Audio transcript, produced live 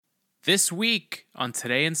This week on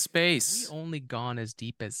Today in Space. We only gone as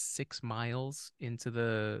deep as 6 miles into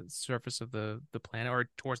the surface of the planet or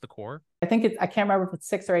towards the core. I can't remember if it's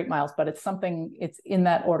 6 or 8 miles, but it's in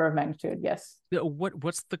that order of magnitude. Yes.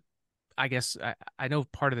 What's the, I guess I know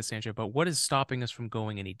part of this answer, but what is stopping us from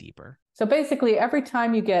going any deeper? So basically, every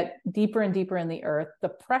time you get deeper and deeper in the earth, the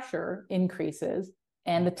pressure increases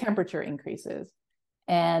and the temperature increases.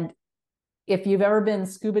 And if you've ever been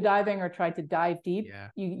scuba diving or tried to dive deep,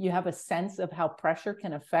 you have a sense of how pressure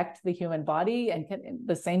can affect the human body. And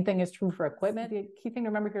the same thing is true for equipment. The key thing to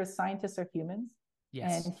remember here is scientists are humans.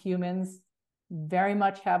 Yes. And humans very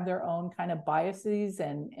much have their own kind of biases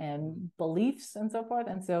and beliefs and so forth.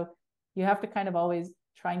 And so you have to kind of always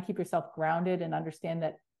try and keep yourself grounded and understand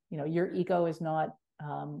that, your ego is not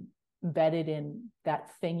embedded in that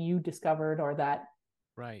thing you discovered or that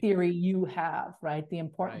theory you have, right? The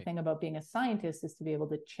important thing about being a scientist is to be able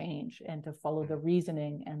to change and to follow the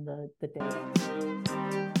reasoning and the data.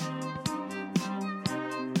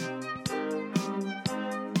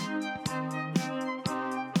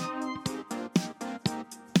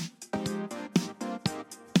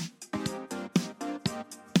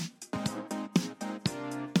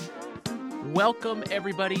 Welcome,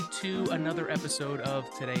 everybody, to another episode of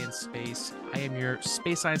Today in Space. I am your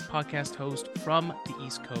space science podcast host from the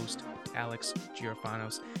East Coast, Alex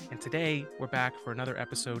Girofanos. And today we're back for another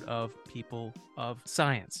episode of People of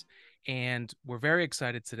Science. And we're very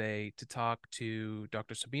excited today to talk to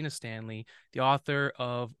Dr. Sabine Stanley, the author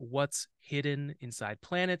of What's Hidden Inside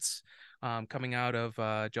Planets, coming out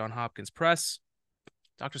of Johns Hopkins Press.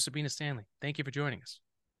 Dr. Sabine Stanley, thank you for joining us.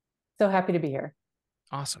 So happy to be here.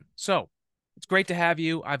 Awesome. So it's great to have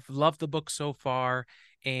you. I've loved the book so far.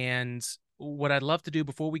 And what I'd love to do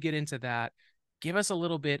before we get into that, give us a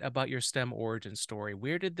little bit about your STEM origin story.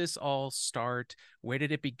 Where did this all start? Where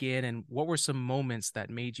did it begin? And what were some moments that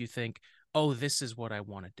made you think, oh, this is what I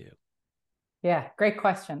want to do? Yeah, great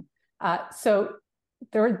question. So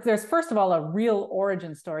there's first of all a real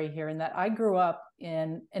origin story here in that I grew up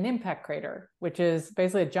in an impact crater, which is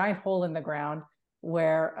basically a giant hole in the ground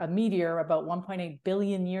where a meteor about 1.8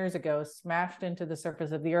 billion years ago smashed into the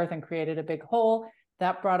surface of the earth and created a big hole.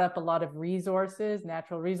 That brought up a lot of resources,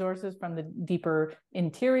 natural resources from the deeper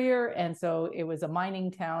interior. And so it was a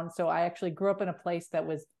mining town. So I actually grew up in a place that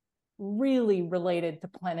was really related to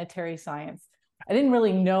planetary science. I didn't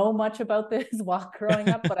really know much about this while growing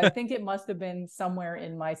up, but I think it must have been somewhere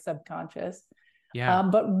in my subconscious. Yeah.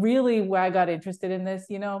 But really where I got interested in this,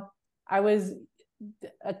 I was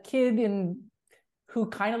a kid who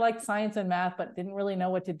kind of liked science and math, but didn't really know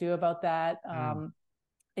what to do about that.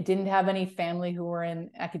 I didn't have any family who were in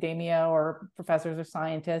academia or professors or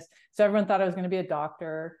scientists. So everyone thought I was going to be a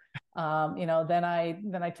doctor. Then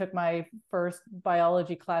I took my first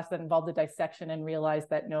biology class that involved a dissection and realized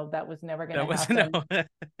that no, that was never going to happen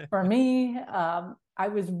for me. I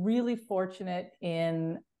was really fortunate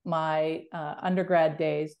in my undergrad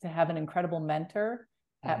days to have an incredible mentor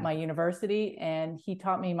at my university. And he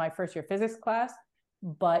taught me my first year physics class.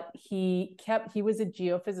 But he was a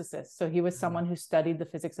geophysicist. So he was someone who studied the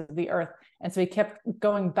physics of the earth. And so he kept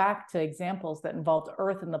going back to examples that involved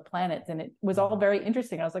earth and the planets. And it was all very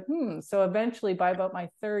interesting. I was like, So eventually by about my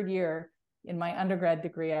third year in my undergrad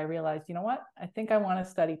degree, I realized, you know what, I think I want to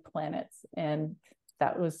study planets. And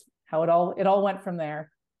that was how it all went from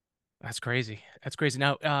there. That's crazy.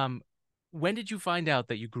 Now, when did you find out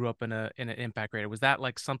that you grew up in an impact crater? Was that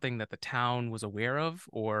like something that the town was aware of,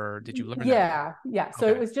 or did you learn that? Yeah. So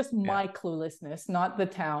it was just my cluelessness, not the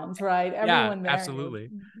town's, right? Everyone there absolutely.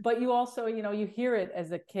 knew. But you also, you hear it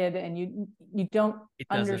as a kid and you don't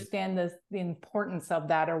understand the importance of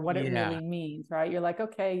that or what it really means, right? You're like,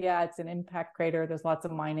 okay, yeah, it's an impact crater. There's lots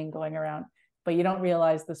of mining going around, but you don't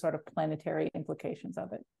realize the sort of planetary implications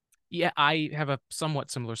of it. Yeah, I have a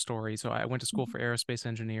somewhat similar story. So I went to school for aerospace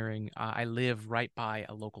engineering. I live right by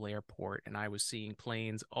a local airport, and I was seeing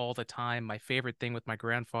planes all the time. My favorite thing with my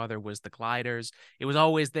grandfather was the gliders. It was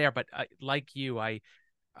always there, but like you, and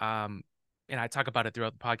I talk about it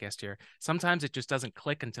throughout the podcast here. Sometimes it just doesn't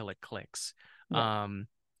click until it clicks. Yeah.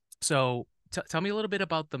 So tell me a little bit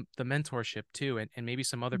about the mentorship too, and maybe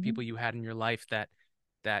some other people you had in your life that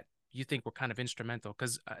you think were kind of instrumental,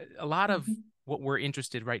 because a lot of what we're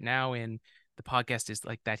interested right now in the podcast is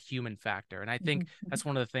like that human factor. And I think that's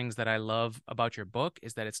one of the things that I love about your book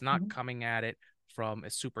is that it's not coming at it from a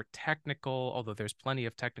super technical, although there's plenty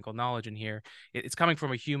of technical knowledge in here. It's coming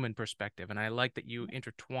from a human perspective. And I like that you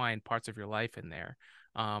intertwine parts of your life in there.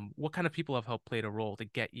 What kind of people have helped played a role to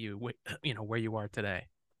get you, where you are today?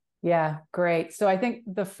 Yeah, great. So I think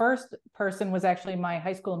the first person was actually my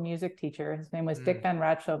high school music teacher. His name was Dick Van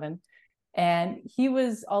Ratshoven. And he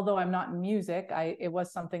was, although I'm not in music, it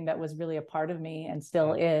was something that was really a part of me and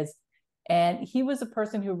still is. And he was a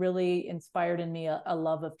person who really inspired in me a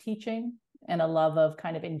love of teaching and a love of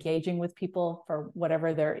kind of engaging with people for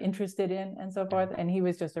whatever they're interested in and so forth. And he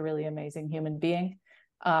was just a really amazing human being.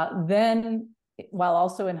 Then, while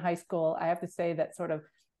also in high school, I have to say that sort of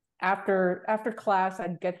after class,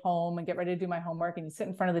 I'd get home and get ready to do my homework, and you sit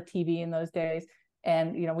in front of the TV in those days.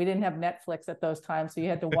 And, we didn't have Netflix at those times, so you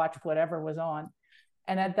had to watch whatever was on.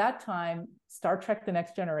 And at that time, Star Trek: The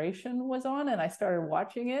Next Generation was on, and I started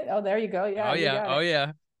watching it. Oh, there you go. Yeah. Oh, yeah. Oh,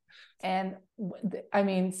 yeah. And I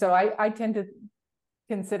mean, so I tend to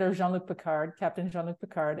consider Jean-Luc Picard, Captain Jean-Luc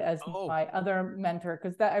Picard, as my other mentor,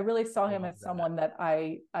 because I really saw him as someone that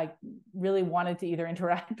I really wanted to either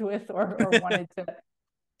interact with or wanted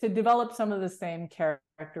to develop some of the same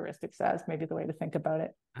characteristics as, maybe the way to think about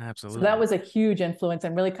it. Absolutely. So that was a huge influence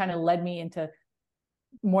and really kind of led me into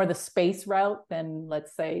more the space route than,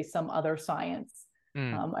 let's say, some other science.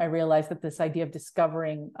 I realized that this idea of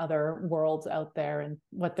discovering other worlds out there and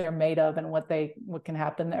what they're made of and what can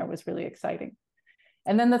happen there was really exciting.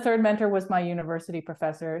 And then the third mentor was my university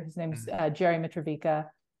professor. His name's Jerry Mitrovica,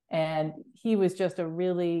 and he was just a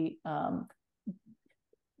really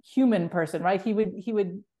human person, right? He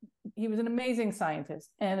was an amazing scientist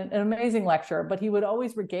and an amazing lecturer, but he would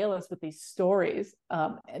always regale us with these stories.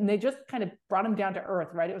 And they just kind of brought him down to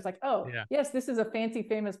earth, right? It was like, yes, this is a fancy,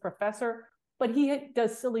 famous professor, but he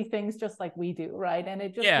does silly things just like we do, right? And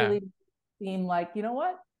it just really seemed like, you know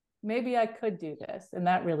what? Maybe I could do this. And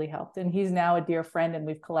that really helped. And he's now a dear friend, and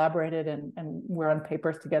we've collaborated and we're on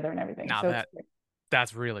papers together and everything. Now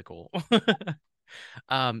that's really cool.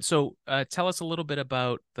 So tell us a little bit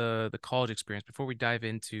about the college experience before we dive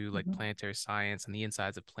into like planetary science and the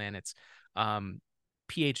insides of planets.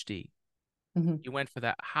 PhD. You went for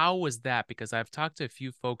that. How was that? Because I've talked to a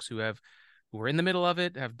few folks who were in the middle of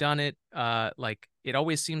it, have done it. Like, it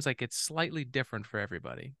always seems like it's slightly different for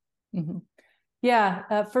everybody.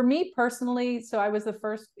 Yeah, for me personally, so I was the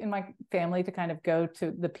first in my family to kind of go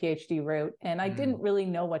to the PhD route, and I didn't really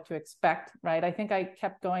know what to expect, right? I think I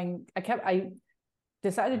kept going. I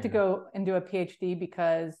decided to go and do a PhD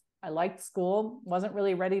because I liked school, wasn't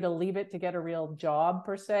really ready to leave it to get a real job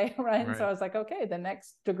per se, right? And so I was like, okay, the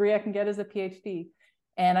next degree I can get is a PhD.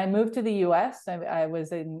 And I moved to the US. I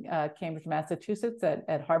was in Cambridge, Massachusetts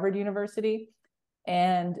at Harvard University.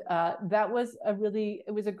 And that was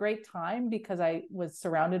it was a great time because I was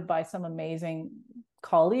surrounded by some amazing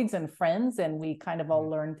colleagues and friends, and we kind of all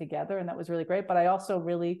learned together, and that was really great. But I also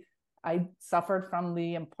I suffered from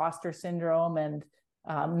the imposter syndrome and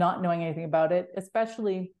not knowing anything about it.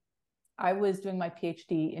 Especially, I was doing my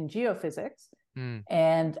PhD in geophysics,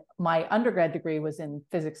 and my undergrad degree was in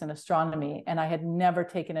physics and astronomy, and I had never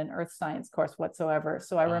taken an earth science course whatsoever.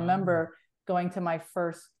 So I remember going to my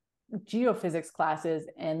first geophysics classes,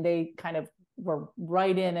 and they kind of were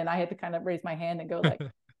right in, and I had to kind of raise my hand and go like,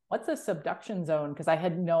 what's a subduction zone? Because I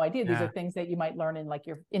had no idea. These are things that you might learn in like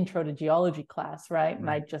your intro to geology class, right? And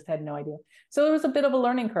I just had no idea. So it was a bit of a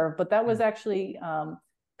learning curve, but that was actually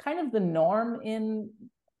kind of the norm in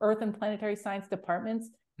earth and planetary science departments.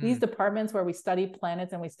 These departments where we study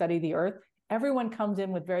planets and we study the earth, everyone comes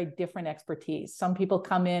in with very different expertise. Some people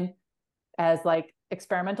come in as like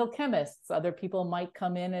experimental chemists. Other people might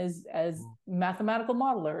come in as mathematical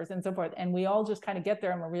modelers and so forth. And we all just kind of get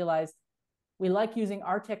there and we realize we like using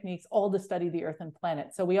our techniques all to study the earth and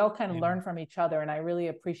planet. So we all kind of learn from each other. And I really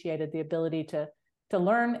appreciated the ability to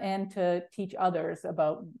learn and to teach others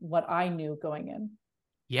about what I knew going in.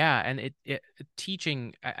 Yeah. And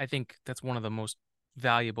teaching, I think that's one of the most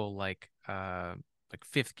valuable, like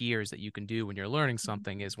fifth gears that you can do when you're learning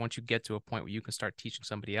something is once you get to a point where you can start teaching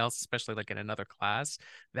somebody else, especially like in another class,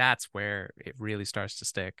 that's where it really starts to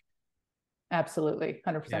stick. Absolutely.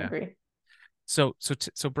 100% agree. So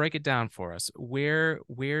break it down for us. Where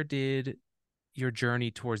did your journey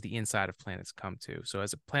towards the inside of planets come to? So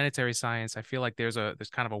as a planetary science, I feel like there's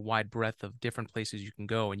kind of a wide breadth of different places you can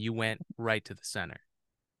go, and you went right to the center.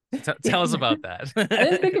 Tell us about that. I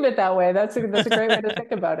didn't think of it that way. That's a great way to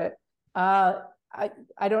think about it.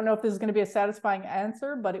 I don't know if this is going to be a satisfying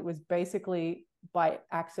answer, but it was basically by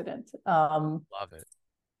accident. Love it.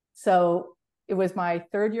 So it was my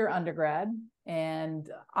third year undergrad, and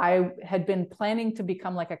I had been planning to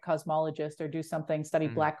become like a cosmologist or do something, study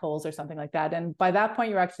black holes or something like that. And by that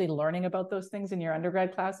point, you're actually learning about those things in your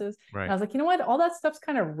undergrad classes. Right. And I was like, you know what? All that stuff's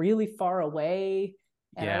kind of really far away.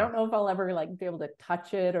 And I don't know if I'll ever like be able to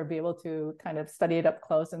touch it or be able to kind of study it up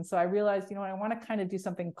close. And so I realized, you know, I want to kind of do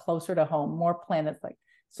something closer to home, more planets like.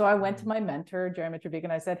 So I went to my mentor, Jerry Mitrovica,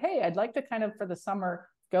 and I said, hey, I'd like to kind of for the summer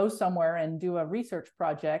go somewhere and do a research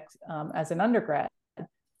project as an undergrad.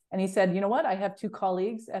 And he said, you know what, I have 2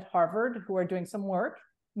 colleagues at Harvard who are doing some work.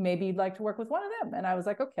 Maybe you'd like to work with one of them. And I was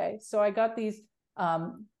like, okay. So I got these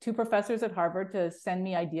 2 professors at Harvard to send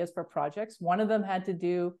me ideas for projects. One of them had to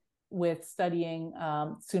do with studying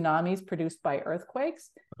tsunamis produced by earthquakes.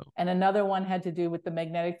 And another one had to do with the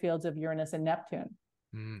magnetic fields of Uranus and Neptune.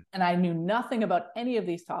 And I knew nothing about any of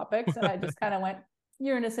these topics. And I just kind of went,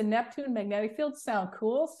 Uranus and Neptune, magnetic fields sound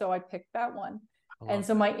cool. So I picked that one. And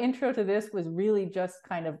so my intro to this was really just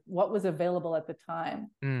kind of what was available at the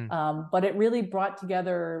time. But it really brought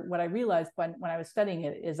together what I realized when I was studying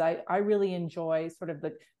it is I really enjoy sort of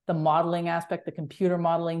the modeling aspect, the computer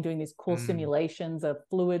modeling, doing these cool simulations of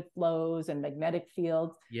fluid flows and magnetic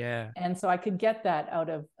fields. Yeah. And so I could get that out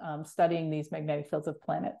of studying these magnetic fields of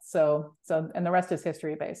planets. And the rest is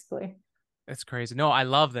history, basically. That's crazy. No, I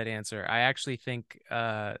love that answer. I actually think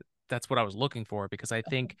that's what I was looking for, because I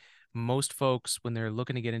think most folks, when they're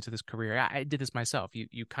looking to get into this career, I did this myself.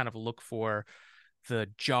 You kind of look for the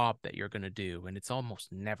job that you're going to do, and it's almost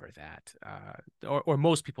never that. Or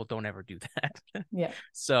most people don't ever do that. Yeah.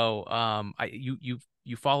 So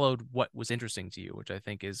you followed what was interesting to you, which I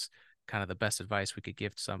think is kind of the best advice we could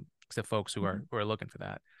give to folks who are looking for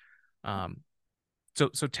that.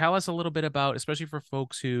 So tell us a little bit about, especially for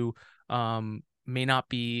folks who may not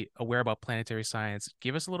be aware about planetary science,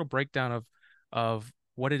 give us a little breakdown of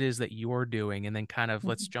what it is that you're doing, and then kind of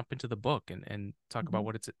let's jump into the book and talk about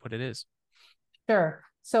what it is. Sure.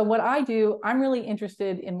 So what I do, I'm really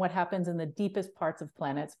interested in what happens in the deepest parts of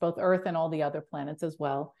planets, both Earth and all the other planets as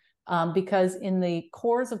well. Because in the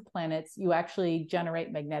cores of planets, you actually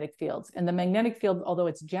generate magnetic fields. And the magnetic field, although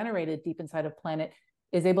it's generated deep inside a planet,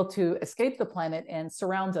 is able to escape the planet and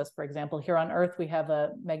surrounds us. For example, here on Earth, we have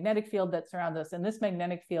a magnetic field that surrounds us. And this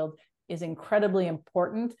magnetic field is incredibly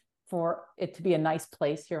important for it to be a nice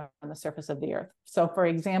place here on the surface of the Earth. So for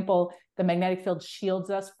example, the magnetic field shields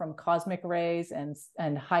us from cosmic rays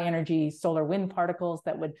and high energy solar wind particles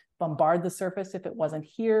that would bombard the surface if it wasn't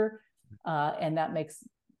here. And that makes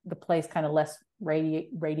the place kind of less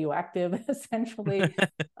radioactive, essentially.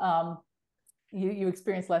 You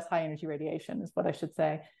experience less high energy radiation is what I should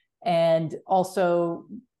say. And also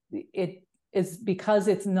it is because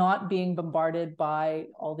it's not being bombarded by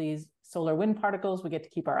all these solar wind particles, we get to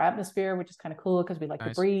keep our atmosphere, which is kind of cool because we like to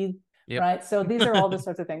breathe, right? So these are all the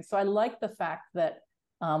sorts of things. So I like the fact that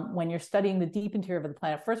when you're studying the deep interior of the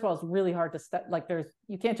planet, first of all, it's really hard to study. Like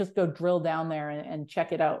you can't just go drill down there and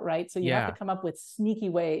check it out, right? So you have to come up with sneaky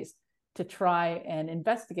ways to try and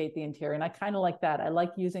investigate the interior. And I kind of like that. I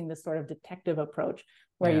like using this sort of detective approach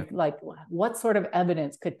where you like, what sort of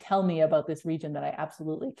evidence could tell me about this region that I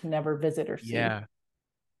absolutely can never visit or see? Yeah.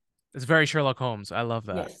 It's very Sherlock Holmes. I love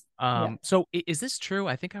that. Yes. So is this true?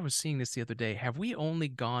 I think I was seeing this the other day. Have we only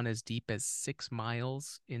gone as deep as 6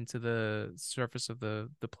 miles into the surface of the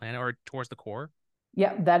planet, or towards the core?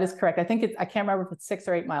 Yeah, that is correct. I think I can't remember if it's 6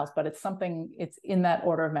 or 8 miles, but it's in that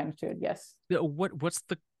order of magnitude. Yes. What's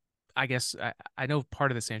the, I guess I know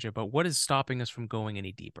part of this answer, but what is stopping us from going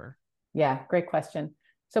any deeper? Yeah, great question.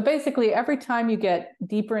 So basically, every time you get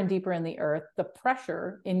deeper and deeper in the Earth, the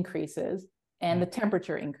pressure increases and the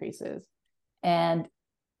temperature increases. And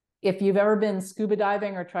if you've ever been scuba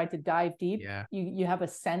diving or tried to dive deep, you have a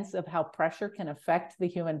sense of how pressure can affect the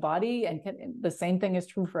human body. And the same thing is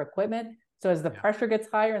true for equipment. So as the pressure gets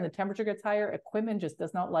higher and the temperature gets higher, equipment just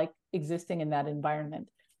does not like existing in that environment.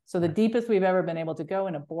 So the deepest we've ever been able to go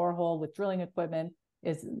in a borehole with drilling equipment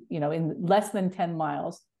is, in less than 10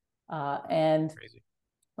 miles. And Crazy.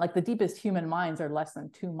 Like the deepest human mines are less than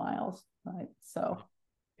 2 miles, right? So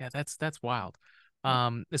yeah, that's wild.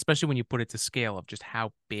 Especially when you put it to scale of just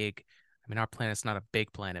how big. I mean, our planet's not a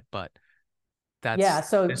big planet, but there's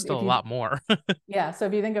still a lot more. Yeah. So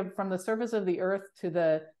if you think of from the surface of the Earth to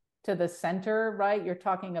the center, right, you're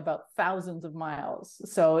talking about thousands of miles.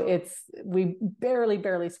 So we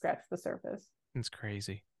barely scratched the surface. It's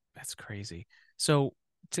crazy. That's crazy. So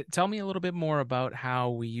tell me a little bit more about how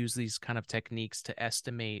we use these kind of techniques to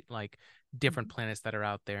estimate like different planets that are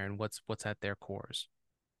out there and what's at their cores.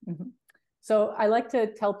 So I like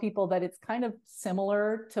to tell people that it's kind of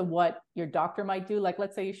similar to what your doctor might do. Like,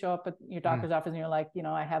 let's say you show up at your doctor's office and you're like,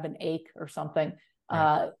 I have an ache or something.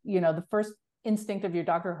 Right. The first instinct of your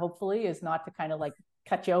doctor, hopefully, is not to kind of like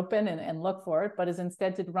cut you open and look for it, but is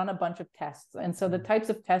instead to run a bunch of tests. And so the types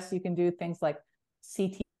of tests you can do, things like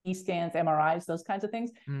CT scans, MRIs, those kinds of things,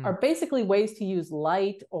 are basically ways to use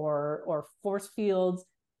light or force fields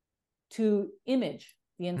to image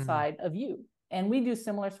the inside of you. And we do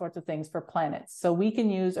similar sorts of things for planets. So we can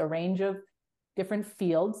use a range of different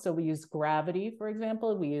fields. So we use gravity, for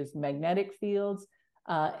example. We use magnetic fields.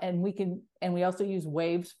 And we also use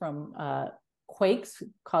waves from quakes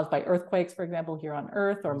caused by earthquakes, for example, here on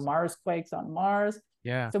Earth, or Mars quakes on Mars.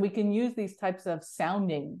 Yeah. So we can use these types of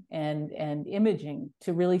sounding and imaging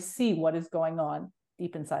to really see what is going on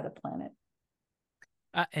deep inside a planet.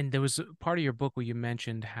 And there was a part of your book where you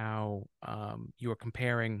mentioned how you were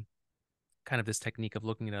comparing kind of this technique of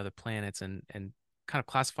looking at other planets and kind of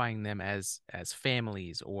classifying them as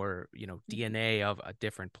families, or DNA of a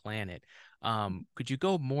different planet. Could you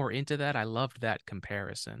go more into that? I loved that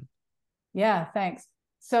comparison. Yeah, thanks.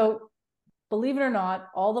 So believe it or not,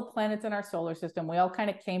 all the planets in our solar system, we all kind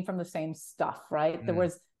of came from the same stuff, right? There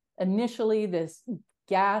was initially this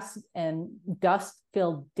gas and dust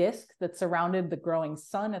filled disk that surrounded the growing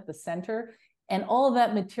sun at the center. And all of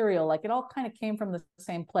that material, like, it all kind of came from the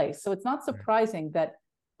same place. So it's not surprising that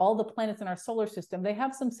all the planets in our solar system, they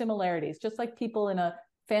have some similarities, just like people in a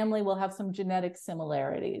family will have some genetic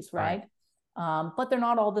similarities, right? But they're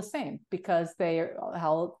not all the same, because they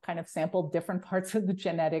all kind of sampled different parts of the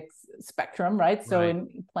genetics spectrum, right? So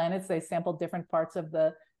in planets, they sampled different parts of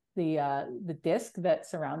the disk that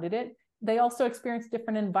surrounded it. They also experience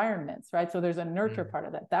different environments, right? So there's a nurture part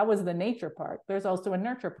of that. That was the nature part. There's also a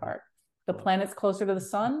nurture part. The planets closer to the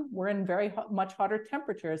sun, we're in very much hotter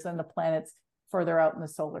temperatures than the planets further out in the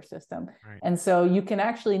solar system. And so you can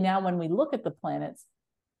actually now, when we look at the planets,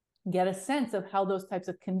 get a sense of how those types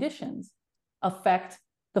of conditions affect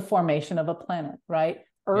the formation of a planet, right?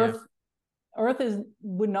 Earth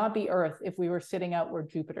would not be Earth if we were sitting out where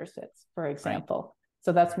Jupiter sits, for example.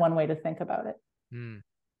 So that's one way to think about it.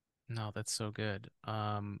 No, that's so good.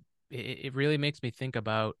 It really makes me think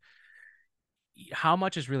about how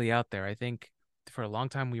much is really out there. I think for a long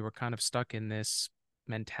time we were kind of stuck in this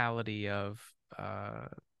mentality of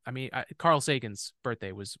Carl Sagan's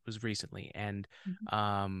birthday was recently, and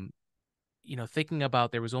thinking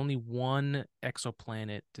about, there was only one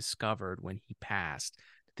exoplanet discovered when he passed.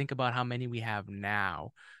 Think about how many we have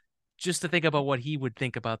now. Just to think about what he would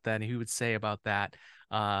think about that and he would say about that,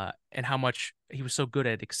 and how much he was so good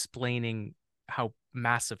at explaining how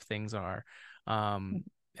massive things are,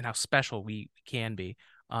 and how special we can be.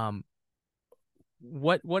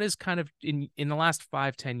 What is kind of in the last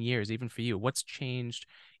 5-10 years, even for you, what's changed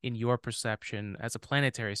in your perception as a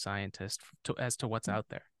planetary scientist as to what's out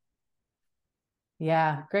there?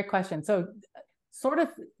 Yeah, great question. So sort of,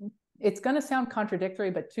 it's going to sound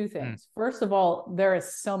contradictory, but two things. First of all, there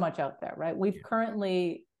is so much out there, right? We've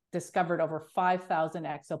currently discovered over 5,000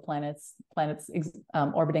 exoplanets,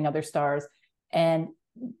 orbiting other stars. And,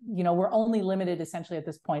 we're only limited essentially at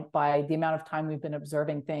this point by the amount of time we've been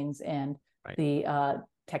observing things and the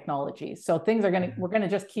technology. So things are we're going to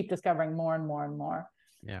just keep discovering more and more and more.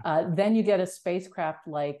 Then you get a spacecraft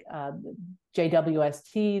like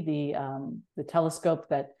JWST, the telescope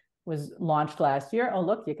that was launched last year. Oh,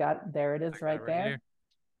 look, there it is right there. Here.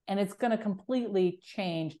 And it's going to completely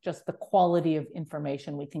change just the quality of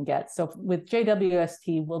information we can get. So with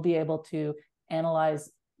JWST, we'll be able to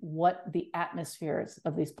analyze what the atmospheres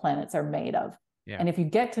of these planets are made of. And if you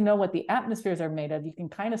get to know what the atmospheres are made of, you can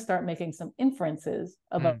kind of start making some inferences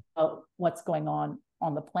about what's going on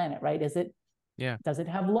the planet, right? Does it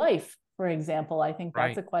have life, for example? I think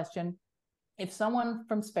that's a question. If someone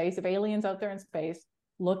from space, if aliens out there in space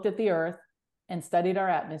looked at the Earth and studied our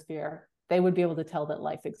atmosphere, they would be able to tell that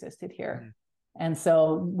life existed here. And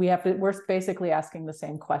so we're basically asking the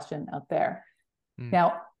same question out there.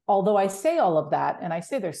 Now, although I say all of that, and I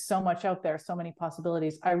say there's so much out there, so many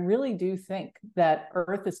possibilities, I really do think that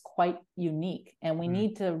Earth is quite unique. And we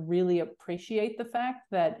need to really appreciate the fact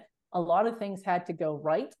that a lot of things had to go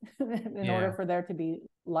right in order for there to be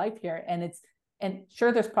life here. And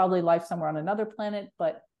sure, there's probably life somewhere on another planet,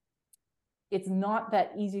 but it's not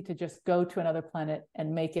that easy to just go to another planet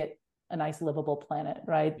and make it a nice livable planet,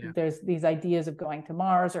 right? There's these ideas of going to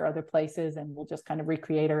Mars or other places and we'll just kind of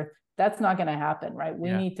recreate Earth. That's not going to happen, right?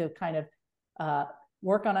 We need to kind of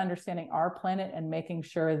work on understanding our planet and making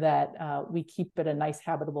sure that we keep it a nice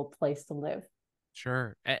habitable place to live.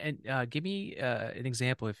 Sure. And give me an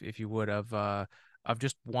example, if you would, of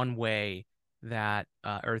just one way that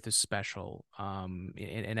Earth is special,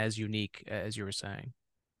 and as unique as you were saying.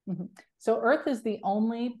 So Earth is the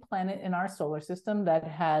only planet in our solar system that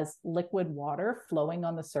has liquid water flowing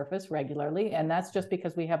on the surface regularly. And that's just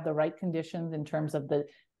because we have the right conditions in terms of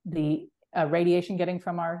the radiation getting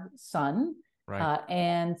from our sun,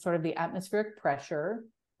 and sort of the atmospheric pressure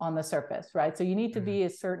on the surface, right? So you need to be a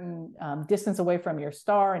certain distance away from your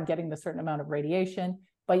star and getting the certain amount of radiation,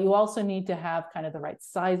 but you also need to have kind of the right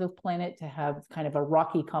size of planet to have kind of a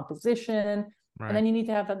rocky composition. And then you need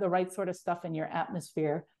to have the right sort of stuff in your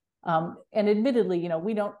atmosphere. And admittedly,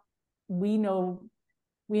 we know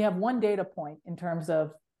we have one data point in terms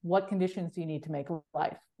of what conditions do you need to make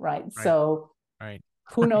life, right? Right. So Right.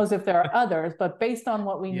 who knows if there are others, but based on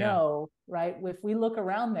what we Yeah. know, right, if we look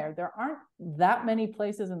around there aren't that many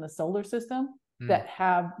places in the solar system that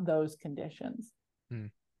have those conditions.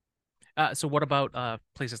 So what about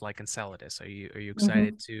places like Enceladus? Are you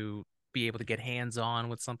excited to be able to get hands-on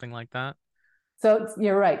with something like that? So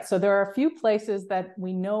you're right. So there are a few places that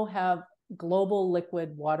we know have global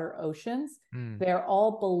liquid water oceans. They're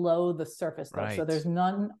all below the surface, though. Right. So there's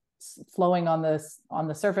none flowing on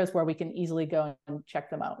the surface where we can easily go and check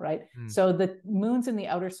them out, right? So the moons in the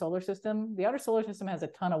outer solar system has a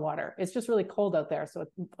ton of water. It's just really cold out there, so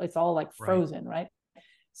it's all like frozen, right?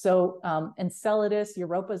 So Enceladus,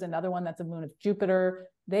 Europa is another one that's a moon of Jupiter.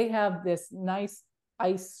 They have this nice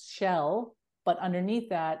ice shell, but underneath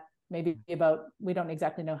that, maybe about, we don't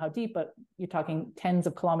exactly know how deep, but you're talking tens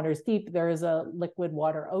of kilometers deep, there is a liquid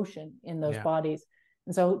water ocean in those bodies.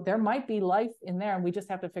 And so there might be life in there, and we just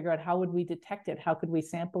have to figure out how would we detect it? How could we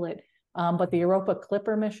sample it? But the Europa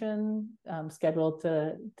Clipper mission, scheduled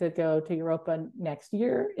to go to Europa next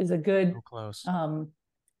year, is a good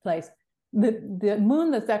place. The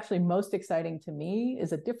moon that's actually most exciting to me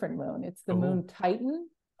is a different moon. It's the moon Titan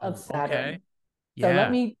of Saturn. Okay. So now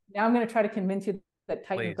I'm going to try to convince you that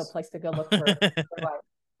Titan's the place to go look for life.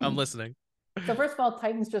 I'm listening. So first of all,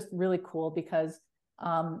 Titan's just really cool because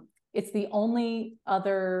it's the only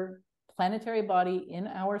other planetary body in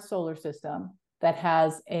our solar system that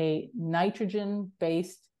has a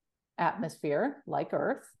nitrogen-based atmosphere like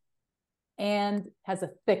Earth and has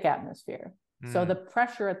a thick atmosphere. So the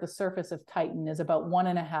pressure at the surface of Titan is about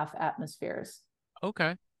 1.5 atmospheres.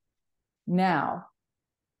 Okay. Now,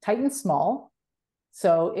 Titan's small,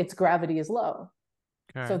 so its gravity is low.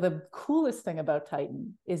 Okay. So the coolest thing about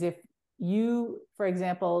Titan is if you, for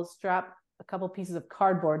example, strap a couple pieces of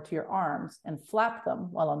cardboard to your arms and flap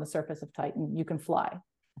them while on the surface of Titan, you can fly.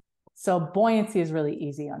 So buoyancy is really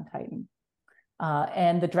easy on Titan.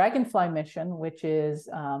 And the Dragonfly mission, which is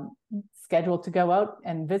scheduled to go out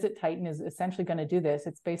and visit Titan, is essentially going to do this.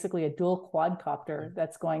 It's basically a dual quadcopter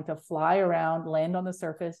that's going to fly around, land on the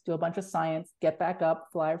surface, do a bunch of science, get back up,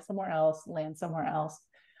 fly somewhere else, land somewhere else.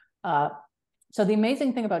 So the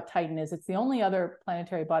amazing thing about Titan is it's the only other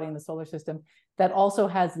planetary body in the solar system that also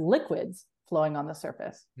has liquids flowing on the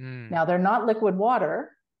surface. Now, they're not liquid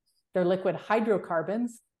water. They're liquid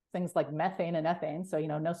hydrocarbons, things like methane and ethane. So,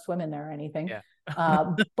 no swim in there or anything. Yeah.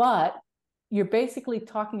 But you're basically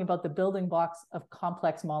talking about the building blocks of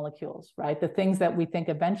complex molecules, right? The things that we think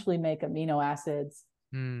eventually make amino acids,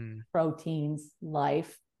 proteins,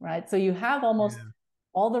 life, right? So you have almost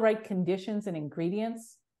all the right conditions and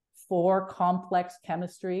ingredients for complex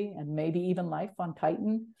chemistry and maybe even life on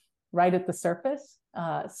Titan right at the surface.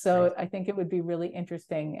 So I think it would be really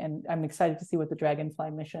interesting, and I'm excited to see what the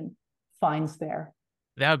Dragonfly mission finds there.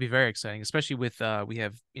 That would be very exciting, especially with we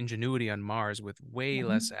have Ingenuity on Mars with way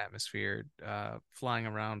less atmosphere, flying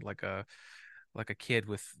around like a kid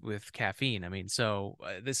with caffeine. I mean, so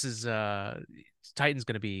this is Titan's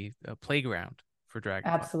going to be a playground for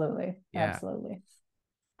Dragonfly. Absolutely, absolutely.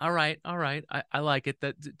 All right. I like it.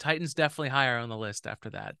 That Titan's definitely higher on the list after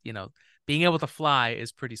that. Being able to fly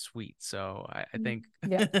is pretty sweet. So I think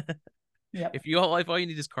if all you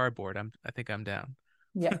need is cardboard, I think I'm down.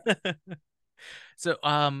 Yeah. So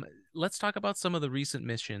let's talk about some of the recent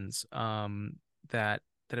missions that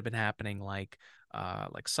have been happening, like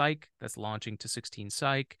Psyche that's launching to 16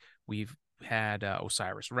 Psyche. We've had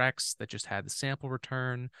OSIRIS-REx that just had the sample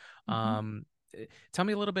return. Tell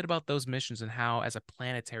me a little bit about those missions and how, as a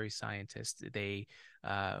planetary scientist,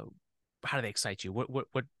 how do they excite you? What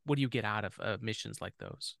do you get out of missions like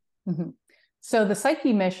those? So the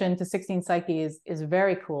Psyche mission to 16 Psyche is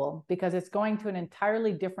very cool because it's going to an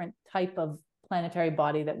entirely different type of planetary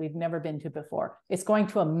body that we've never been to before. It's going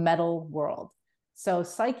to a metal world. So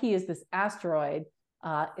Psyche is this asteroid.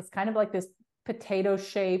 It's kind of like this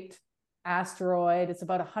potato-shaped asteroid. It's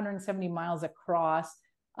about 170 miles across,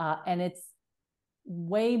 and it's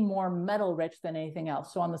way more metal rich than anything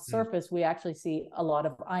else. So on the surface, we actually see a lot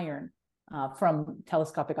of iron from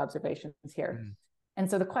telescopic observations here. And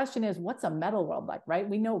so the question is, what's a metal world like, right?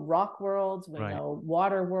 We know rock worlds, we know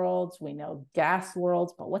water worlds, we know gas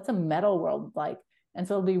worlds, but what's a metal world like? And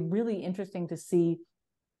so it'll be really interesting to see,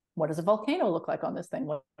 what does a volcano look like on this thing?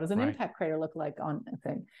 What does an impact crater look like on a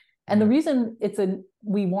thing? And the reason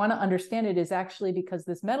we want to understand it is actually because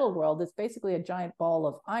this metal world is basically a giant ball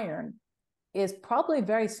of iron, is probably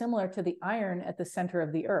very similar to the iron at the center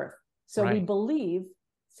of the Earth. So we believe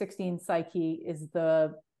 16 Psyche is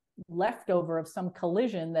the leftover of some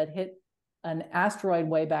collision that hit an asteroid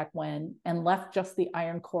way back when and left just the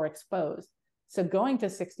iron core exposed. So going to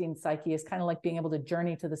 16 Psyche is kind of like being able to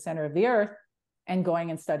journey to the center of the Earth and going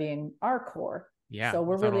and studying our core. Yeah. So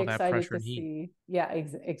we're without really all that excited pressure to and heat. see. Yeah,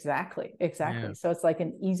 exactly. Yeah. So it's like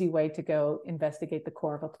an easy way to go investigate the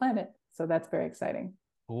core of a planet. So that's very exciting.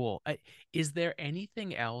 Cool. Is there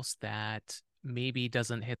anything else that maybe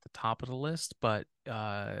doesn't hit the top of the list, but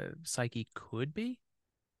Psyche could be?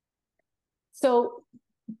 So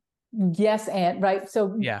yes, and right.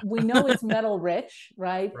 So Yeah. we know it's metal rich,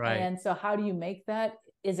 right? Right. And so how do you make that?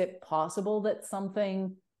 Is it possible that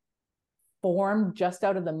something formed just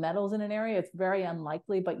out of the metals in an area? It's very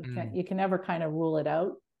unlikely, but you can never kind of rule it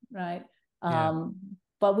out, right? Yeah.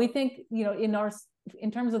 But we think,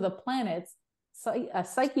 in terms of the planets,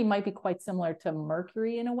 Psyche might be quite similar to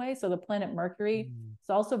Mercury in a way. So the planet Mercury is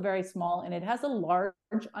also very small, and it has a large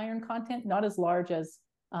iron content, not as large as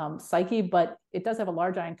Psyche, but it does have a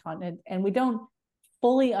large iron content. And we don't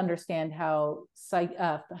fully understand how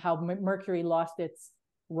Mercury lost its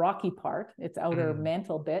rocky part, its outer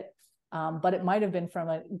mantle bit. But it might have been from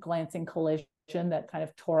a glancing collision that kind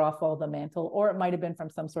of tore off all the mantle, or it might have been from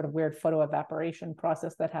some sort of weird photoevaporation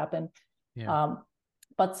process that happened. Yeah.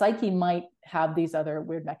 But Psyche might have these other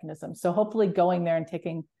weird mechanisms. So hopefully going there and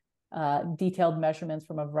taking detailed measurements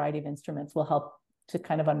from a variety of instruments will help to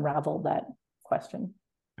kind of unravel that question.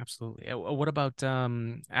 Absolutely. What about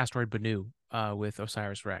asteroid Bennu with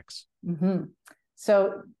OSIRIS-REx?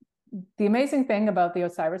 So the amazing thing about the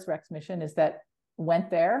OSIRIS-REx mission is that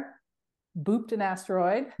went there, booped an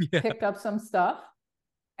asteroid, picked up some stuff,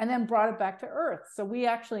 and then brought it back to Earth. So we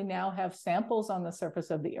actually now have samples on the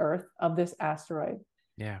surface of the Earth of this asteroid.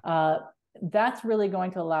 Yeah. That's really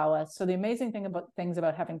going to allow us. So the amazing thing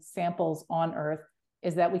about having samples on Earth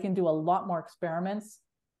is that we can do a lot more experiments,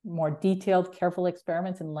 more detailed, careful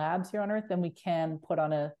experiments in labs here on Earth than we can put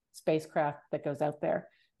on a spacecraft that goes out there.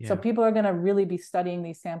 Yeah. So people are going to really be studying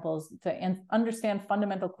these samples to understand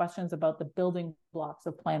fundamental questions about the building blocks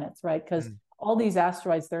of planets, right? Because all these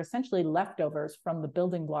asteroids, they're essentially leftovers from the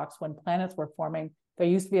building blocks when planets were forming. There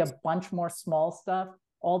used to be a bunch more small stuff.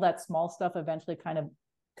 All that small stuff eventually kind of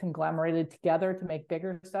conglomerated together to make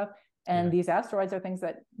bigger stuff. And these asteroids are things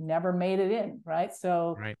that never made it in, right?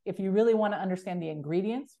 So if you really want to understand the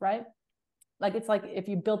ingredients, right? Like it's like if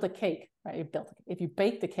you built a cake, right? If you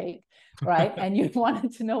baked a cake, right? And you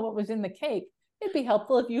wanted to know what was in the cake, it'd be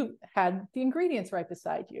helpful if you had the ingredients right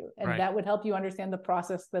beside you. And that would help you understand the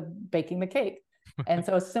process of baking the cake. And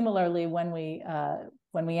so similarly, when we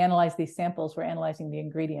analyze these samples, we're analyzing the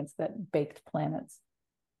ingredients that baked planets.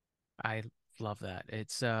 I love that.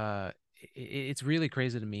 It's really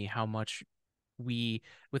crazy to me how much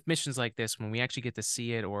with missions like this, when we actually get to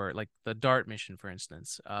see it, or like the DART mission, for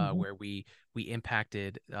instance, where we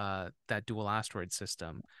impacted that dual asteroid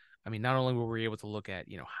system. I mean, not only were we able to look at,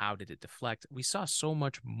 how did it deflect, we saw so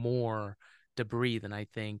much more debris than I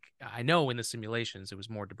know in the simulations it was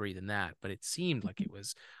more debris than that, but it seemed like it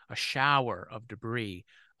was a shower of debris.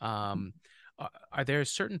 Are there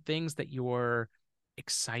certain things that you're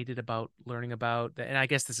excited about learning about? And I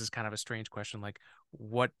guess this is kind of a strange question, like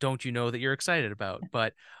what don't you know that you're excited about?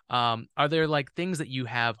 But are there like things that you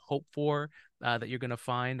have hope for that you're going to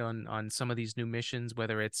find on some of these new missions,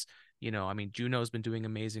 whether it's, I mean, Juno's been doing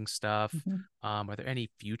amazing stuff. Are there any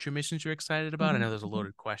future missions you're excited about? I know there's a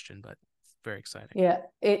loaded question, but it's very exciting. Yeah,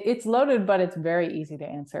 it's loaded, but it's very easy to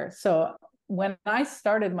answer. So when I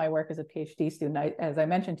started my work as a PhD student, as I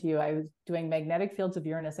mentioned to you, I was doing magnetic fields of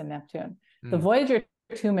Uranus and Neptune. The Voyager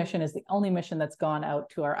 2 mission is the only mission that's gone out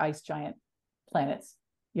to our ice giant planets,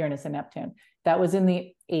 Uranus and Neptune. That was in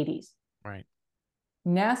the 80s. Right.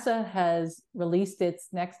 NASA has released its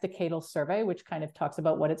next decadal survey, which kind of talks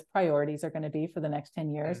about what its priorities are going to be for the next 10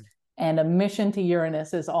 years. And a mission to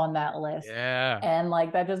Uranus is on that list. Yeah. And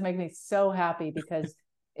like, that just makes me so happy because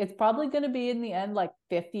it's probably going to be in the end, like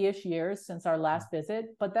 50-ish years since our last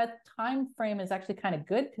visit. But that time frame is actually kind of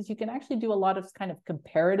good because you can actually do a lot of kind of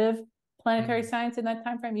comparative planetary science in that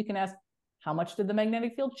time frame. You can ask, how much did the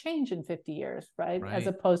magnetic field change in 50 years, right? As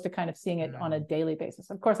opposed to kind of seeing it on a daily basis.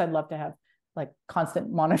 Of course, I'd love to have like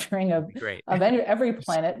constant monitoring of every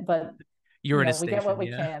planet, but Uranus we get what we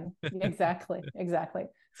can. Exactly.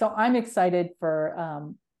 So I'm excited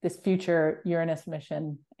for this future Uranus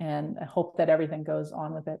mission, and I hope that everything goes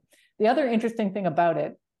on with it. The other interesting thing about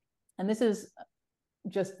it, and this is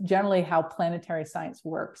just generally how planetary science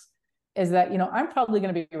works, is that, I'm probably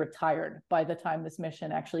going to be retired by the time this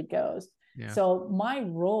mission actually goes. So my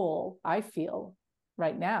role, I feel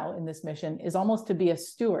right now in this mission, is almost to be a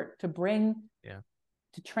steward, to bring,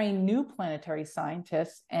 to train new planetary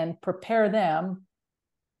scientists and prepare them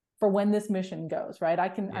for when this mission goes, right?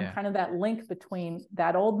 I'm kind of that link between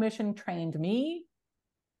that old mission trained me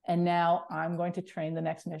And now I'm going to train the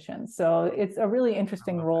next mission. So it's a really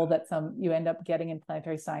interesting role that you end up getting in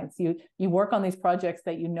planetary science. You work on these projects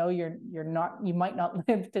that you might not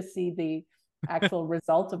live to see the actual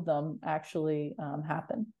result of them actually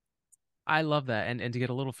happen. I love that. And to get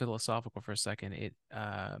a little philosophical for a second,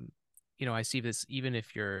 I see this even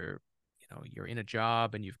if you're in a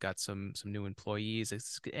job and you've got some new employees,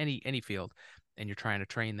 it's any field, and you're trying to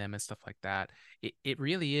train them and stuff like that. It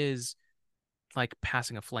really is like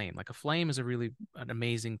passing a flame. Like a flame is an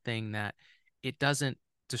amazing thing that it doesn't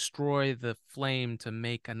destroy the flame to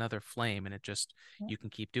make another flame, and you can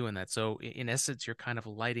keep doing that. So in essence, you're kind of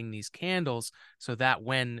lighting these candles so that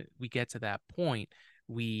when we get to that point,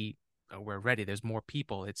 we're ready. There's more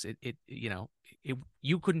people.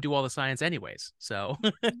 You couldn't do all the science anyways. So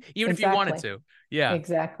even if you wanted to, yeah,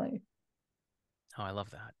 exactly. Oh, I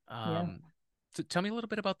love that. Yeah. So tell me a little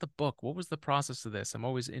bit about the book. What was the process of this? I'm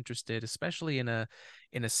always interested, especially in a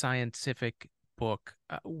scientific book.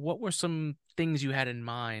 What were some things you had in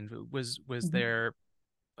mind? Was there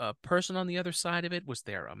a person on the other side of it? Was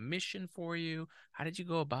there a mission for you? How did you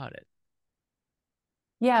go about it?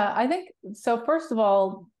 Yeah, I think so. First of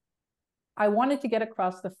all, I wanted to get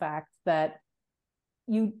across the fact that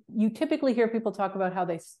you typically hear people talk about how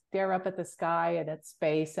they stare up at the sky and at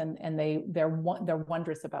space, and they're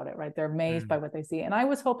wondrous about it, right? They're amazed by what they see. And I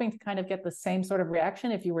was hoping to kind of get the same sort of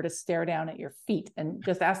reaction if you were to stare down at your feet and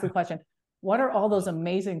just ask the question, what are all those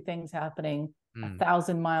amazing things happening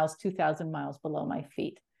 1,000 miles, 2,000 miles below my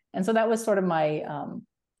feet? And so that was sort of my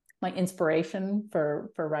inspiration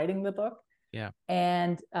for writing the book. Yeah.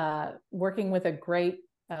 And working with a great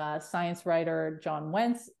science writer, John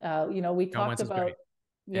Wentz, we talked about,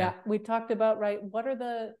 we talked about, right, what are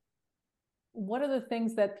the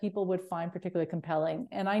things that people would find particularly compelling?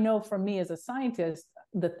 And I know for me as a scientist,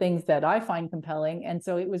 the things that I find compelling. And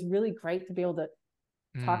so it was really great to be able to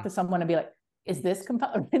talk to someone and be like, is this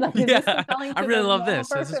compelling? Like, is this compelling? I really love this.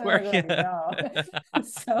 This is where, no.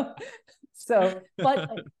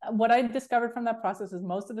 But what I discovered from that process is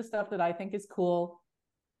most of the stuff that I think is cool,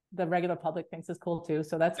 the regular public thinks is cool too.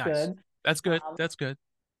 So that's nice. good. That's good. That's good.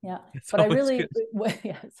 Yeah. But I really,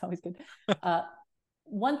 yeah, it's always good.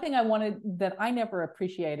 One thing I wanted that I never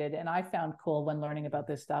appreciated, and I found cool when learning about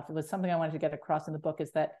this stuff, it was something I wanted to get across in the book,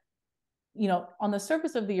 is that, on the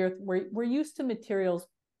surface of the earth, we're used to materials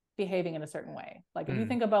behaving in a certain way. Like if you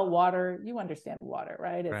think about water, you understand water,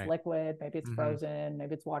 right? It's liquid, maybe it's frozen,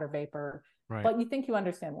 maybe it's water vapor, but you think you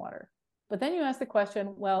understand water. But then you ask the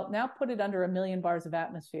question, well, now put it under 1 million bars of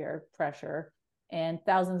atmosphere pressure and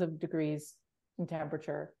thousands of degrees in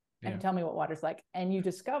temperature, and tell me what water's like. And you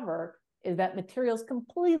discover is that materials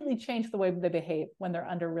completely change the way they behave when they're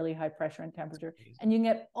under really high pressure and temperature. And you can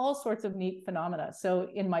get all sorts of neat phenomena. So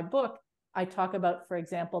in my book, I talk about, for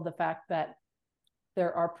example, the fact that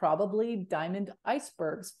there are probably diamond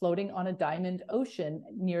icebergs floating on a diamond ocean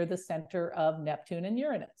near the center of Neptune and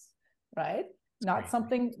Uranus, right? Not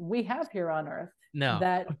something we have here on Earth. No.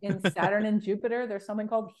 That in Saturn and Jupiter, there's something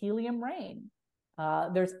called helium rain.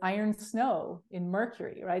 There's iron snow in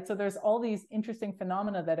Mercury, right? So there's all these interesting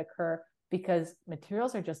phenomena that occur because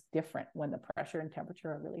materials are just different when the pressure and temperature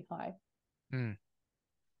are really high.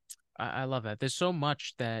 I love that. There's so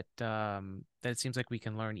much that it seems like we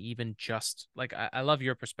can learn, even just like I love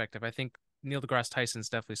your perspective. I think Neil deGrasse Tyson is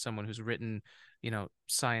definitely someone who's written,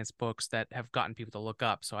 science books that have gotten people to look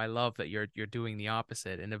up. So I love that you're doing the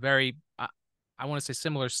opposite in a very I want to say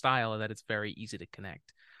similar style, that it's very easy to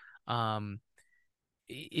connect.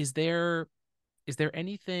 Is there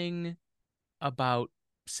anything about,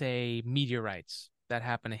 say, meteorites that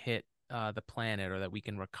happen to hit the planet or that we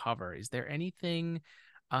can recover? Is there anything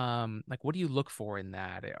like, what do you look for in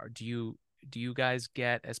that? Or do you guys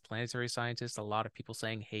get, as planetary scientists, a lot of people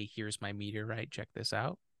saying, hey, here's my meteorite, check this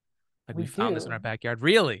out? Like, we found this in our backyard.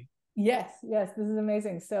 Really? Yes, this is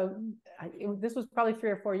amazing. So this was probably 3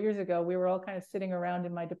 or 4 years ago. We were all kind of sitting around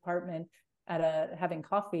in my department having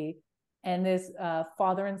coffee, and this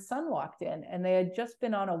father and son walked in, and they had just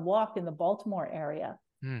been on a walk in the Baltimore area.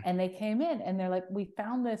 And they came in and they're like, we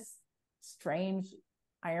found this strange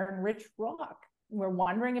iron-rich rock. We're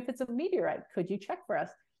wondering if it's a meteorite. Could you check for us?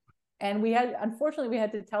 And unfortunately, we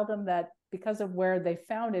had to tell them that because of where they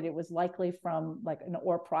found it, it was likely from like an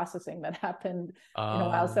ore processing that happened in a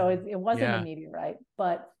while. So it wasn't a meteorite,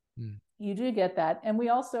 but you do get that. And we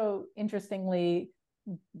also, interestingly,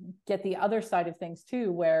 get the other side of things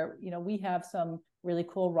too, where, we have some really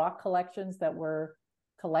cool rock collections that were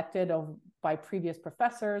collected by previous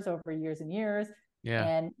professors over years and years.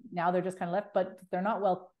 And now they're just kind of left, but they're not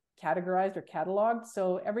well categorized or cataloged.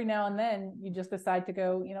 So every now and then you just decide to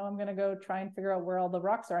go, I'm going to go try and figure out where all the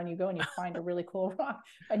rocks are. And you go and you find a really cool rock,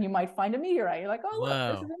 and you might find a meteorite. You're like, oh, look,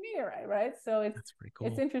 this is a meteorite, right? So That's pretty cool.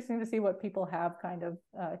 It's interesting to see what people have kind of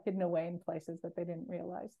hidden away in places that they didn't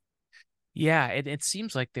realize. Yeah, it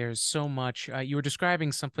seems like there's so much. You were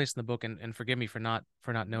describing someplace in the book, and forgive me for not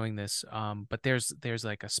knowing this. But there's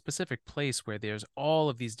like a specific place where there's all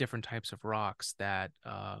of these different types of rocks that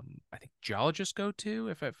I think geologists go to,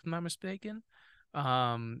 if I'm not mistaken.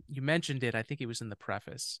 You mentioned it. I think it was in the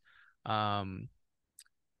preface.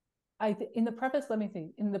 In the preface, let me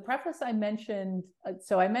think. In the preface, I mentioned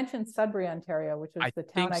I mentioned Sudbury, Ontario, which was the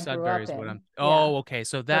town I grew up in. Oh, okay.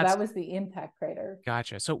 So that was the impact crater.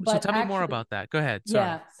 Gotcha. So tell me more about that. Go ahead. Sorry.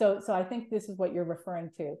 Yeah. So I think this is what you're referring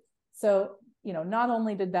to. So, not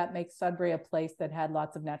only did that make Sudbury a place that had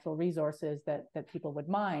lots of natural resources that people would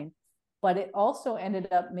mine, but it also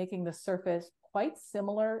ended up making the surface quite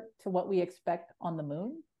similar to what we expect on the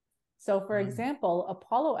moon. So, for example,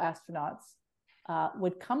 Apollo astronauts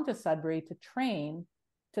would come to Sudbury to train,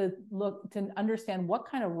 to understand what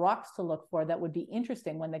kind of rocks to look for that would be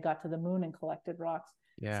interesting when they got to the moon and collected rocks.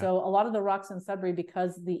 Yeah. So a lot of the rocks in Sudbury,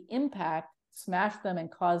 because the impact smashed them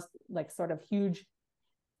and caused like sort of huge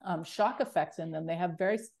shock effects in them, they have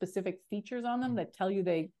very specific features on them that tell you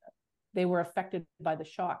they were affected by the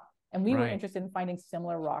shock. And we were interested in finding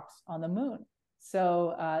similar rocks on the moon.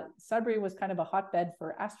 So Sudbury was kind of a hotbed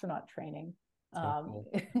for astronaut training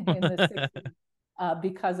in the 60s.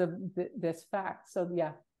 Because of this fact. So,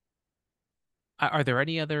 yeah. Are there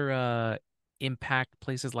any other impact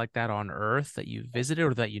places like that on Earth that you visited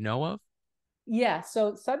or that you know of? Yeah.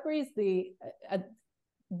 So Sudbury's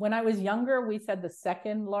when I was younger, we said the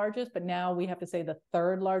second largest, but now we have to say the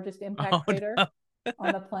third largest impact crater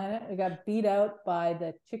on the planet. We got beat out by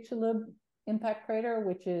the Chicxulub impact crater,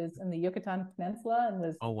 which is in the Yucatan Peninsula and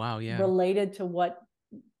was related to what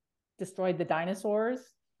destroyed the dinosaurs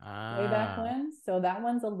way back when. So that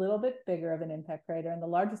one's a little bit bigger of an impact crater, and the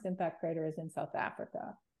largest impact crater is in South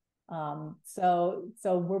Africa.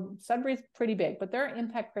 Sudbury's pretty big, but there are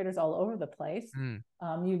impact craters all over the place.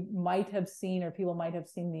 You might have seen, or people might have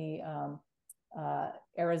seen, the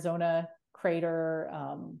Arizona crater.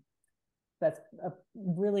 That's a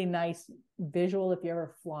really nice visual if you're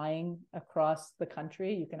ever flying across the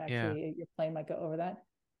country. You can actually, your plane might go over that.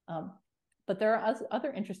 But there are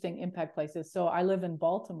other interesting impact places. So I live in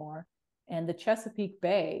Baltimore, and the Chesapeake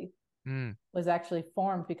Bay was actually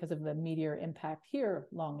formed because of the meteor impact here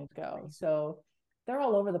long ago. So they're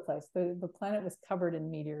all over the place. The planet was covered in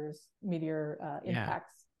meteor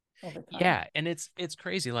impacts over time. Yeah, and it's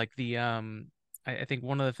crazy. Like I think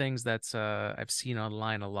one of the things that's I've seen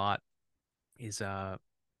online a lot is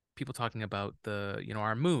people talking about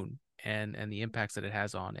our moon and the impacts that it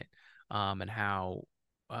has on it, and how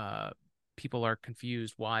people are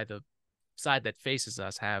confused why the side that faces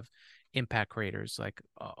us have impact craters like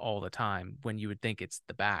all the time when you would think it's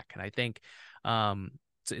the back. And I think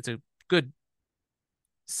it's a good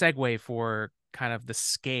segue for kind of the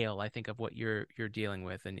scale, I think, of what you're dealing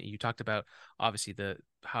with. And you talked about obviously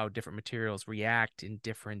how different materials react in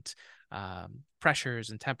different pressures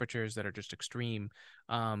and temperatures that are just extreme.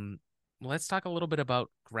 Let's talk a little bit about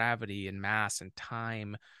gravity and mass and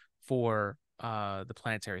time for the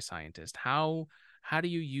planetary scientist. How do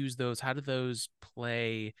you use those? How do those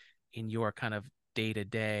play in your kind of day to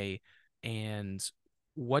day, and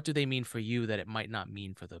what do they mean for you that it might not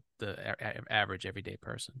mean for the average everyday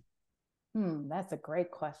person? That's a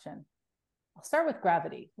great question. I'll start with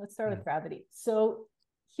gravity. Let's start with gravity. So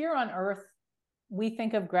here on Earth, we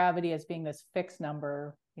think of gravity as being this fixed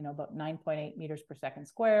number, about 9.8 meters per second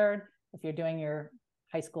squared. If you're doing your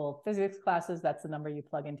high school physics classes, that's the number you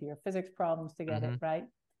plug into your physics problems to get it, right?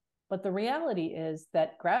 But the reality is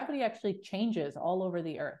that gravity actually changes all over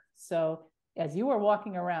the Earth. So as you are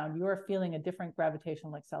walking around, you are feeling a different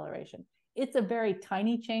gravitational acceleration. It's a very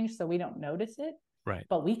tiny change, so we don't notice it,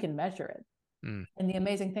 but we can measure it. And the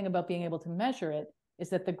amazing thing about being able to measure it is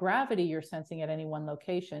that the gravity you're sensing at any one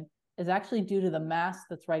location is actually due to the mass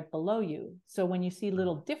that's right below you. So when you see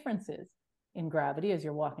little differences in gravity as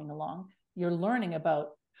you're walking along, you're learning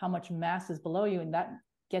about how much mass is below you, and that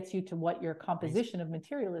gets you to what your composition of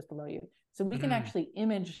material is below you. So we can actually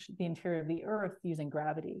image the interior of the Earth using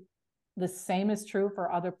gravity. The same is true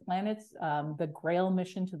for other planets. The Grail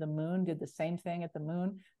mission to the moon did the same thing at the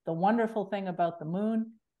moon. The wonderful thing about the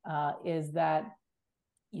moon is that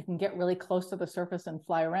you can get really close to the surface and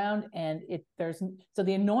fly around, and so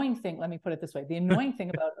the annoying thing, let me put it this way, the annoying thing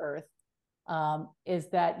about Earth is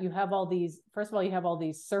that you have all these, first of all, you have all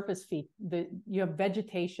these surface feet, you have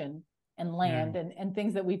vegetation and land and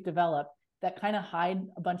things that we've developed that kind of hide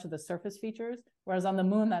a bunch of the surface features, whereas on the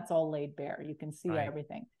moon, that's all laid bare. You can see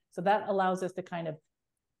everything. So that allows us to kind of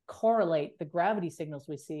correlate the gravity signals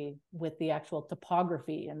we see with the actual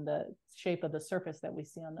topography and the shape of the surface that we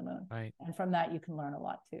see on the moon. Right. And from that, you can learn a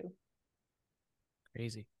lot too.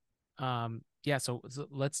 Crazy. Yeah. So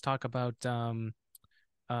let's talk about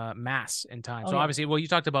mass and time. So obviously, well, you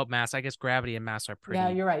talked about mass. I guess gravity and mass are pretty. Yeah,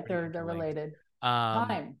 you're right. They're interlinked. related.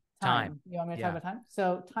 Time. You want me to talk about time?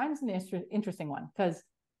 So time's an interesting one because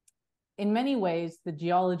in many ways, the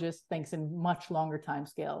geologist thinks in much longer time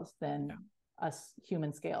scales than us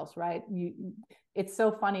human scales, right? It's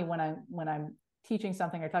so funny when I'm teaching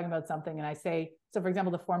something or talking about something and I say, so for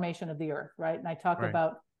example, the formation of the earth, right? And I talk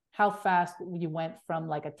about how fast you went from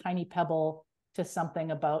like a tiny pebble to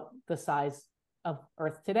something about the size of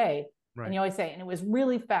Earth today. And you always say, and it was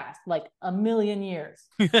really fast, like 1 million years.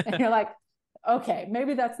 And you're like, okay,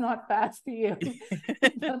 maybe that's not fast to you,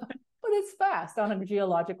 but it's fast on a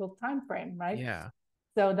geological time frame, right? Yeah.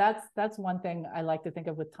 So that's one thing I like to think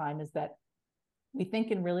of with time is that we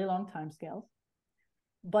think in really long time scales,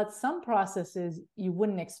 but some processes you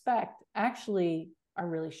wouldn't expect actually are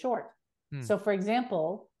really short. So for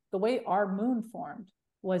example, the way our moon formed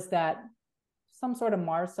was that some sort of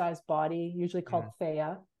Mars-sized body, usually called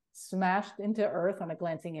Theia, smashed into Earth on a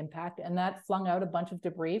glancing impact, and that flung out a bunch of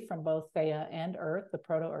debris from both Theia and Earth, the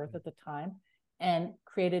proto-Earth at the time, and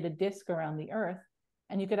created a disk around the Earth.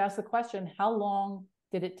 And you could ask the question, how long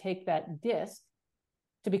did it take that disk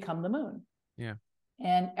to become the moon? Yeah.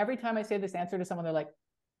 And every time I say this answer to someone, they're like,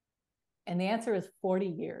 and the answer is 40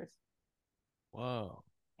 years. Whoa.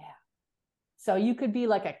 Yeah. So you could be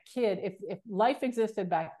like a kid. If life existed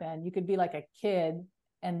back then, you could be like a kid,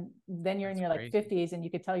 and then you're in your like 50s and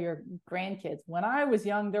you could tell your grandkids, when I was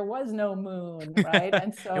young, there was no moon, right?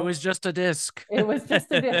 And so it was just a disk. It was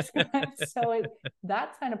just a disk. Right? So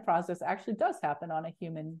that kind of process actually does happen on a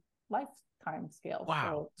human lifetime scale.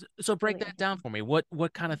 Wow. So break that down for me.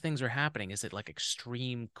 What kind of things are happening? Is it like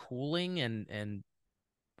extreme cooling and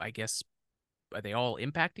I guess are they all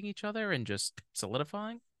impacting each other and just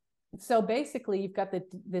solidifying? So basically, you've got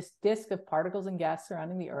this disk of particles and gas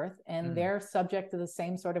surrounding the Earth, and they're subject to the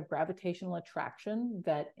same sort of gravitational attraction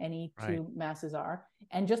that any two masses are.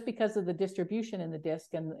 And just because of the distribution in the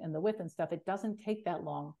disk and the width and stuff, it doesn't take that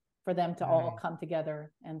long for them to all come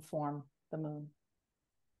together and form the moon.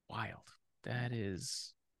 Wild. That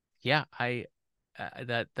is, yeah.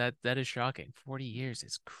 That is shocking. 40 years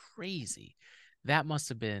is crazy. That must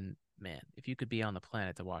have been, man. If you could be on the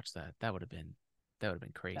planet to watch that, that would have been crazy. That would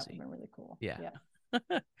have been really cool. Yeah.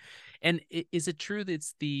 And is it true that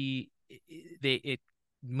it's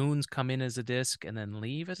moons come in as a disk and then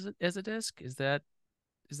leave as a disk? Is that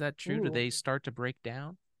true? Ooh. Do they start to break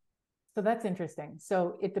down? So that's interesting.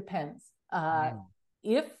 So it depends.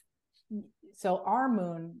 So our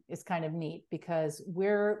moon is kind of neat because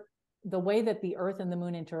the way that the Earth and the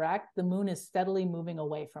moon interact, the moon is steadily moving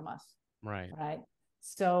away from us. Right.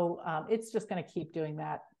 So it's just going to keep doing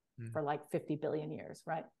that for like 50 billion years,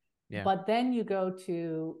 right? Yeah. But then you go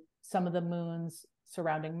to some of the moons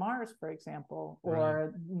surrounding Mars, for example,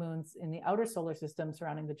 or moons in the outer solar system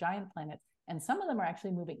surrounding the giant planets, and some of them are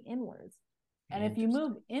actually moving inwards. And if you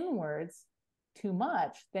move inwards too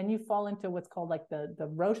much, then you fall into what's called like the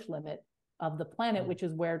Roche limit of the planet, which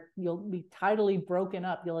is where you'll be tidally broken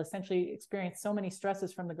up. You'll essentially experience so many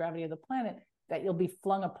stresses from the gravity of the planet that you'll be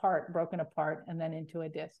flung apart, broken apart, and then into a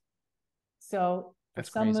disk. So for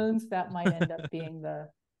some moons, that might end up being the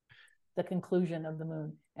conclusion of the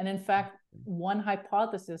moon. And in fact, one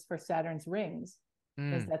hypothesis for Saturn's rings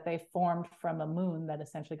is that they formed from a moon that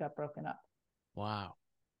essentially got broken up. Wow.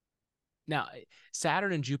 Now,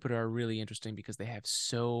 Saturn and Jupiter are really interesting because they have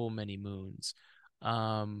so many moons.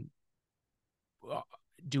 Do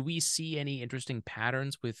we see any interesting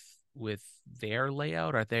patterns with their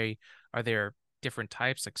layout? Are there different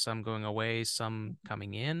types, like some going away, some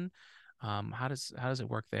coming in? How does it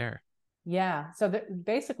work there? Yeah, so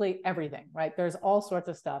basically everything, right? There's all sorts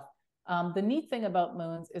of stuff. The neat thing about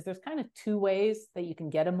moons is there's kind of two ways that you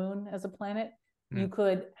can get a moon as a planet. You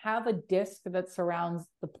could have a disk that surrounds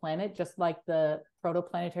the planet, just like the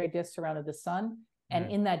protoplanetary disk surrounded the sun.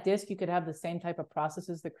 And in that disk, you could have the same type of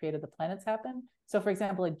processes that created the planets happen. So for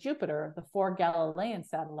example, at Jupiter, the 4 Galilean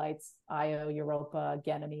satellites, Io, Europa,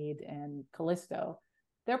 Ganymede, and Callisto,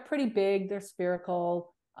 they're pretty big, they're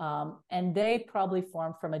spherical, and they probably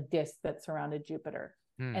formed from a disk that surrounded Jupiter.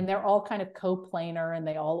 And they're all kind of coplanar and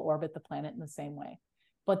they all orbit the planet in the same way.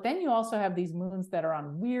 But then you also have these moons that are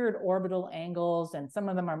on weird orbital angles, and some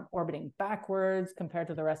of them are orbiting backwards compared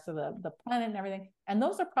to the rest of the planet and everything. And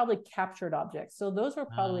those are probably captured objects. So those are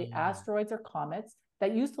probably asteroids or comets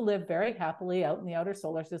that used to live very happily out in the outer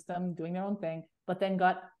solar system doing their own thing, but then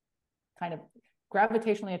got kind of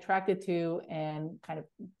gravitationally attracted to and kind of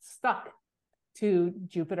stuck to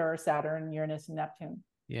Jupiter, Saturn, Uranus, and Neptune.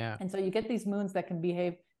 Yeah. And so you get these moons that can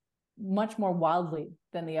behave much more wildly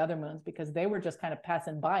than the other moons because they were just kind of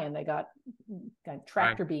passing by and they got kind of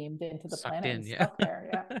tractor beamed into the Sucked planet in, and yeah. stuck there.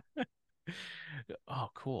 Yeah. Oh,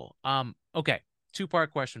 cool. Okay.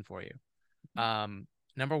 2-part question for you.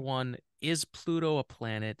 Number one, is Pluto a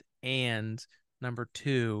planet? And number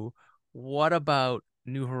two, what about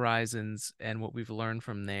New Horizons and what we've learned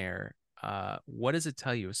from there? What does it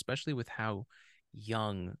tell you, especially with how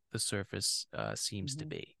young the surface seems to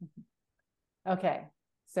be? Okay.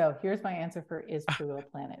 So here's my answer for is Pluto a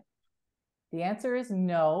planet? The answer is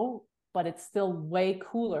no, but it's still way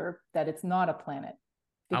cooler that it's not a planet.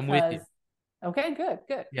 I'm with you. Okay, good.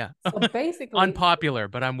 Yeah. So basically, unpopular,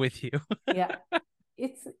 but I'm with you. Yeah,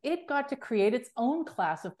 it got to create its own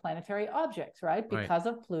class of planetary objects, right? Because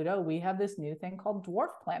of Pluto, we have this new thing called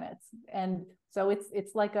dwarf planets, and so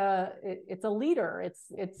it's like it's a leader. It's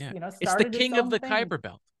started it's the king of the thing. Kuiper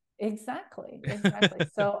Belt. Exactly.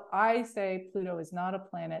 So I say Pluto is not a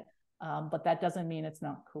planet, but that doesn't mean it's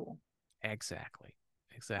not cool. Exactly.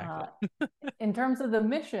 In terms of the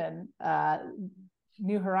mission,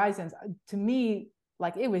 New Horizons, to me,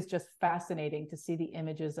 like it was just fascinating to see the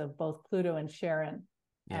images of both Pluto and Charon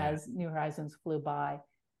as New Horizons flew by.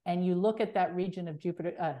 And you look at that region of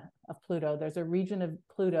of Pluto, there's a region of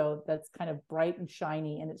Pluto that's kind of bright and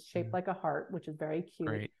shiny and it's shaped like a heart, which is very cute.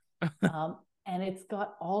 Great. And it's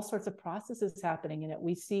got all sorts of processes happening in it.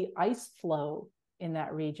 We see ice flow in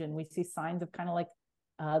that region. We see signs of kind of like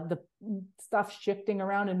the stuff shifting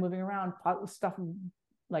around and moving around, stuff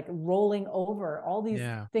like rolling over, all these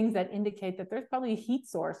things that indicate that there's probably a heat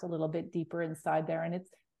source a little bit deeper inside there, and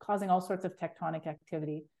it's causing all sorts of tectonic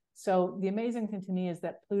activity. So the amazing thing to me is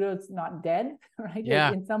that Pluto's not dead, right?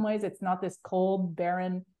 Yeah. In some ways, it's not this cold,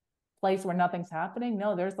 barren place where nothing's happening.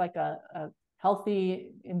 No, there's like a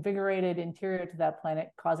healthy, invigorated interior to that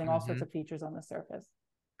planet, causing all sorts of features on the surface.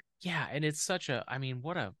 Yeah, and it's such a, I mean,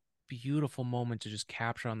 what a beautiful moment to just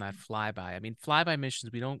capture on that flyby. I mean, flyby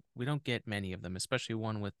missions, we don't get many of them, especially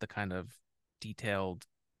one with the kind of detailed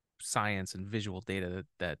science and visual data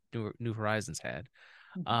that New Horizons had.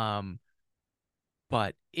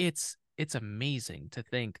 But it's amazing to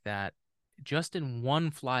think that just in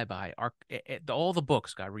one flyby, all the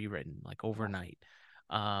books got rewritten like overnight.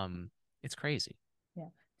 It's crazy. Yeah.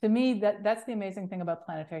 To me, that's the amazing thing about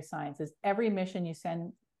planetary science is every mission you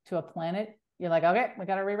send to a planet, you're like, okay, we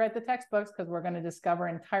got to rewrite the textbooks because we're going to discover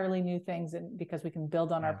entirely new things and because we can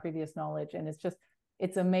build on our previous knowledge. And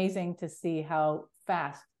it's amazing to see how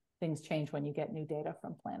fast things change when you get new data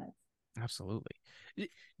from planets. Absolutely.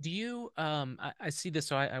 Do you, I see this,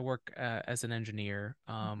 so I work as an engineer.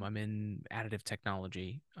 I'm in additive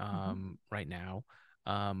technology right now.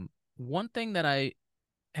 One thing that I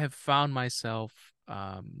have found myself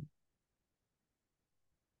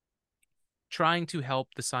trying to help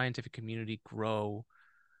the scientific community grow,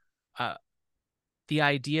 the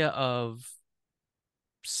idea of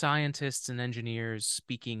scientists and engineers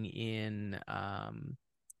speaking in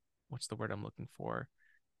what's the word I'm looking for?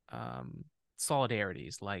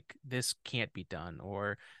 Solidarities, like this can't be done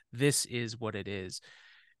or this is what it is.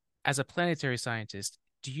 As a planetary scientist,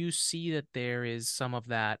 do you see that there is some of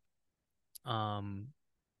that kind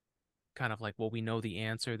of like, well, we know the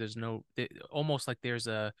answer, there's no, almost like there's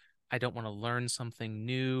a, I don't want to learn something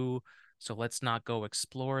new, so let's not go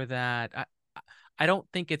explore that. I don't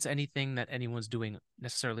think it's anything that anyone's doing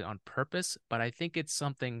necessarily on purpose, but I think it's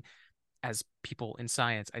something, as people in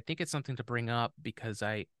science, I think it's something to bring up because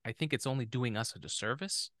I think it's only doing us a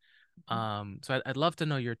disservice. So I'd love to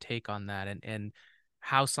know your take on that and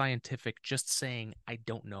how scientific just saying I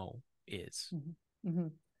don't know is.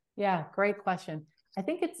 Yeah, great question. I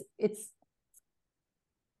think it's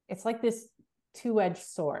like this two-edged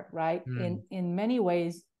sword, right? In many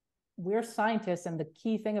ways, we're scientists, and the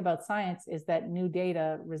key thing about science is that new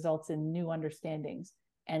data results in new understandings.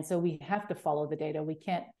 And so we have to follow the data. We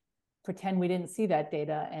can't pretend we didn't see that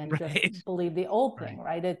data and just believe the old thing,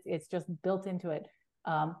 right? It's just built into it.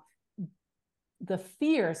 The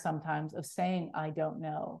fear sometimes of saying, I don't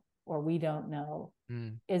know, or we don't know,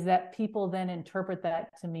 is that people then interpret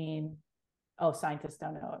that to mean, oh, scientists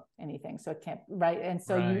don't know anything, so it can't, right? And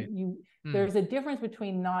so there's a difference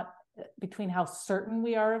between how certain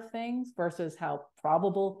we are of things versus how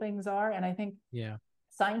probable things are. And I think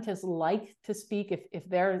scientists like to speak, if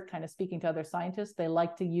they're kind of speaking to other scientists, they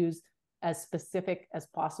like to use as specific as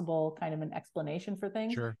possible kind of an explanation for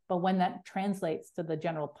things. But when that translates to the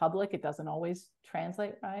general public, it doesn't always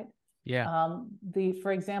translate, right? Yeah.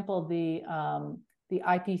 For example, the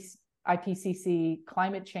IPCC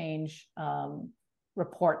climate change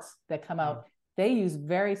reports that come out, they use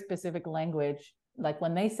very specific language. Like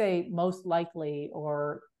when they say most likely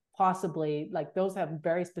or possibly, like those have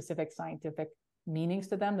very specific scientific meanings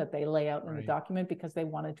to them that they lay out in the document because they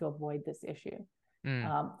wanted to avoid this issue.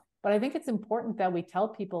 But I think it's important that we tell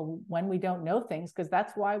people when we don't know things, because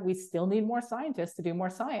that's why we still need more scientists to do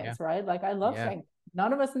more science, right? Like I love saying,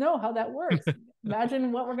 none of us know how that works.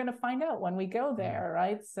 Imagine what we're going to find out when we go there,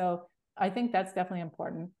 right? So I think that's definitely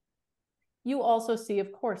important. You also see,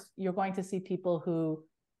 of course, you're going to see people who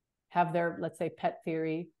have their, let's say, pet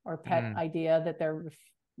theory or pet idea that they're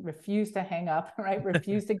refuse to hang up, right?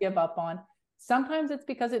 Refuse to give up on. Sometimes it's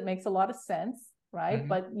because it makes a lot of sense, right?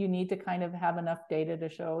 But you need to kind of have enough data to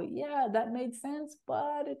show, yeah, that made sense,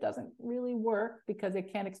 but it doesn't really work because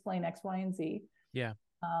it can't explain X, Y, and Z. Yeah.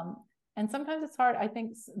 And sometimes it's hard. I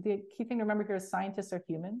think the key thing to remember here is scientists are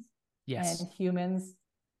humans. Yes. And humans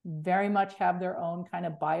very much have their own kind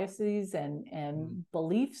of biases and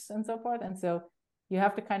beliefs and so forth. And so you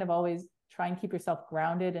have to kind of always try and keep yourself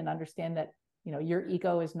grounded and understand that, you know, your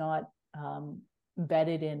ego is not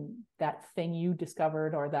embedded in that thing you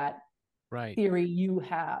discovered or that theory you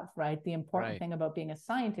have, right? The important thing about being a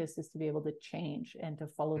scientist is to be able to change and to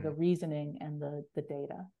follow the reasoning and the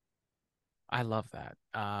data. I love that.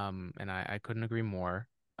 And I couldn't agree more.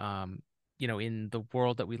 You know, in the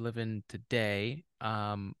world that we live in today,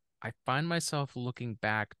 I find myself looking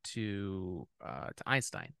back to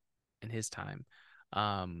Einstein and his time.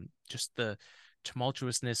 Just the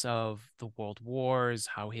tumultuousness of the world wars,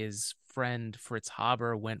 how his friend Fritz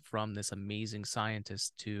Haber went from this amazing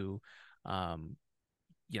scientist to,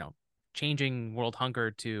 you know, changing world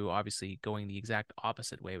hunger to obviously going the exact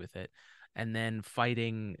opposite way with it. And then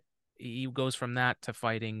he goes from that to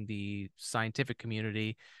fighting the scientific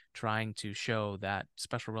community, trying to show that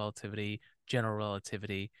special relativity, general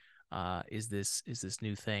relativity, is this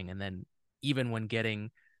new thing. And then even when getting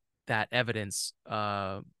that evidence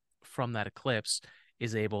from that eclipse,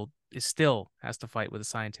 still has to fight with the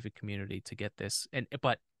scientific community to get this.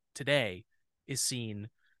 But today is seen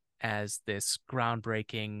as this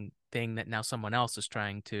groundbreaking thing that now someone else is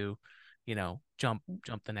trying to, you know, jump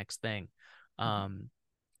the next thing.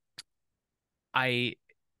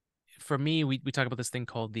 For me, we talk about this thing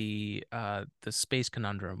called the space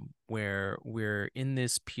conundrum, where we're in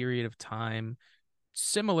this period of time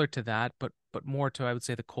similar to that, but more to, I would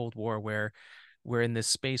say, the Cold War, where we're in this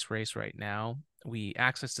space race right now.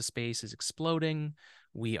 Access to space is exploding.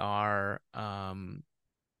 We're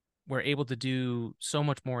able to do so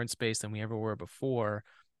much more in space than we ever were before,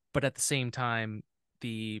 but at the same time,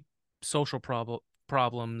 the social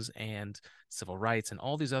problems and civil rights and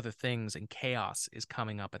all these other things and chaos is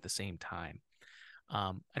coming up at the same time.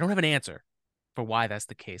 I don't have an answer for why that's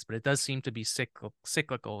the case, but it does seem to be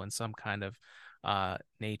cyclical in some kind of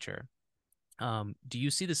nature. Do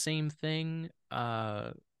you see the same thing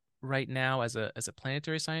right now as a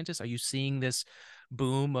planetary scientist? Are you seeing this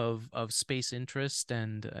boom of space interest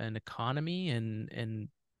and an economy, and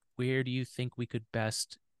where do you think we could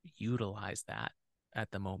best utilize that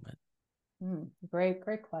at the moment?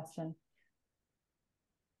 Great question.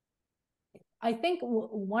 I think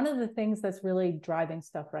one of the things that's really driving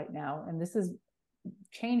stuff right now, and this has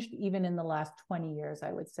changed even in the last 20 years,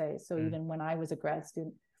 I would say, so even when I was a grad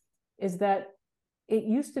student, is that it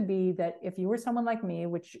used to be that if you were someone like me,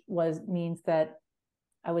 which means that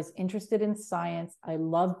I was interested in science, I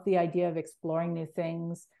loved the idea of exploring new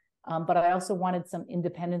things, but I also wanted some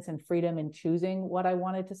independence and freedom in choosing what I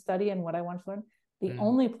wanted to study and what I wanted to learn. The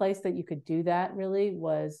only place that you could do that really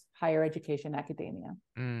was higher education, academia.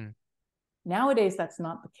 Nowadays, that's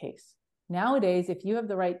not the case. Nowadays, if you have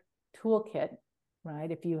the right toolkit, right,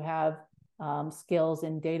 if you have skills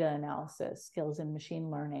in data analysis, skills in machine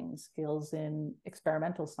learning, skills in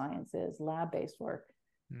experimental sciences, lab-based work,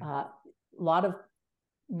 a lot of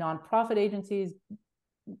nonprofit agencies,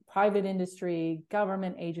 private industry,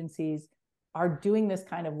 government agencies are doing this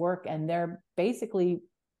kind of work, and they're basically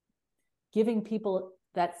giving people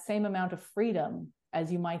that same amount of freedom as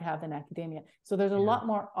you might have in academia. So there's a lot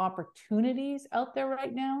more opportunities out there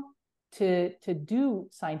right now to do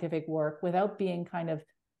scientific work without being kind of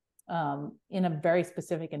in a very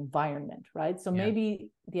specific environment, right? So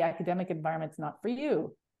maybe the academic environment's not for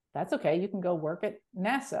you. That's okay. You can go work at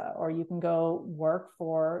NASA, or you can go work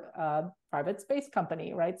for a private space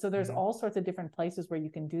company, right? So there's all sorts of different places where you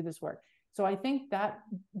can do this work. So I think that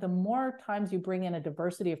the more times you bring in a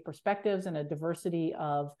diversity of perspectives and a diversity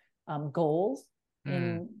of goals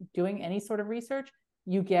in doing any sort of research,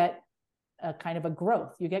 you get a kind of a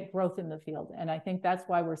growth. You get growth in the field. And I think that's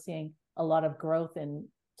why we're seeing a lot of growth in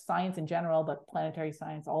science in general, but planetary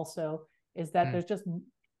science also, is that there's just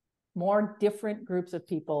more different groups of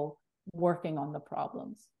people working on the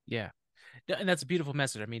problems. Yeah. And that's a beautiful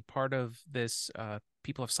message. I mean, part of this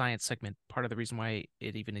People of Science segment, part of the reason why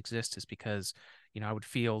it even exists is because, I would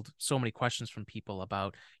field so many questions from people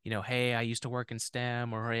about, hey, I used to work in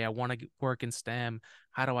STEM, or hey, I want to work in STEM.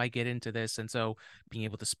 How do I get into this? And so being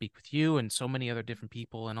able to speak with you and so many other different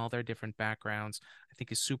people and all their different backgrounds, I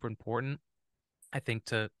think is super important. I think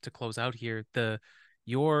to close out here,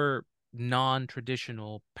 your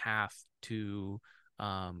non-traditional path to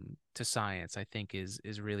science, I think is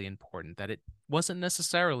really important. That it wasn't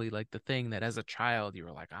necessarily like the thing that as a child you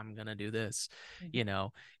were like, I'm gonna do this.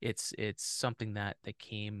 It's something that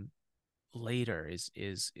came later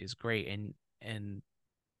is great. And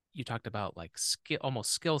you talked about like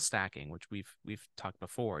almost skill stacking, which we've talked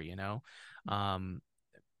before.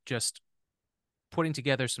 Just putting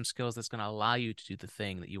together some skills that's going to allow you to do the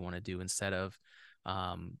thing that you want to do, instead of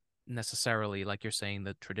necessarily, like you're saying,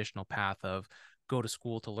 the traditional path of go to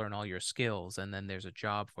school to learn all your skills and then there's a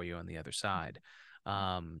job for you on the other side.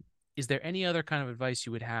 Is there any other kind of advice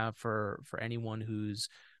you would have for anyone who's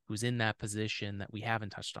in that position that we haven't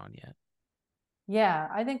touched on yet? Yeah,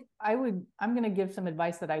 I think I'm going to give some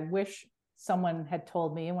advice that I wish someone had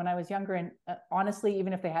told me when I was younger. And honestly,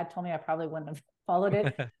 even if they had told me, I probably wouldn't have followed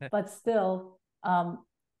it. But still,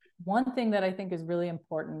 one thing that I think is really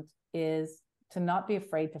important is to not be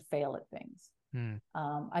afraid to fail at things.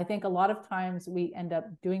 I think a lot of times we end up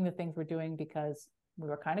doing the things we're doing because we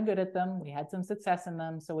were kind of good at them. We had some success in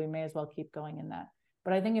them, so we may as well keep going in that.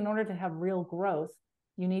 But I think in order to have real growth,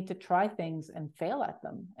 you need to try things and fail at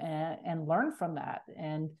them and learn from that.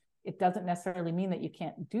 And it doesn't necessarily mean that you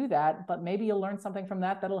can't do that, but maybe you'll learn something from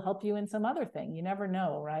that that'll help you in some other thing. You never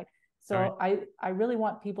know, right? So right. I really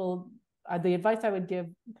want people, the advice I would give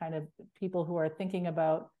kind of people who are thinking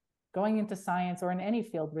about going into science or in any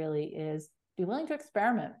field really is be willing to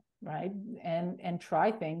experiment, right? And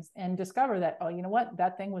try things and discover that, oh, you know what,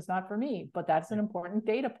 that thing was not for me, but that's an important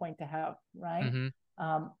data point to have, right?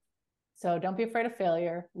 So don't be afraid of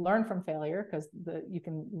failure, learn from failure, because you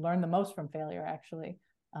can learn the most from failure actually.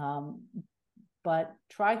 But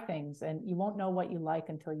try things and you won't know what you like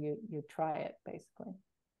until you try it, basically.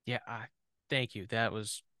 Yeah, thank you. That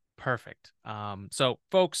was perfect. So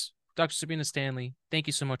folks, Dr. Sabine Stanley, thank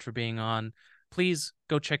you so much for being on. Please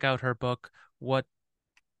go check out her book,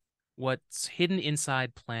 What's Hidden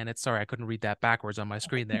Inside Planets. Sorry, I couldn't read that backwards on my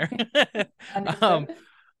screen there.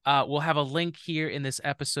 We'll have a link here in this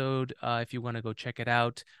episode if you want to go check it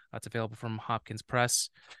out. It's available from Hopkins Press.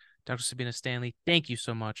 Dr. Sabine Stanley, thank you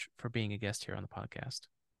so much for being a guest here on the podcast.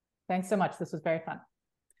 Thanks so much. This was very fun.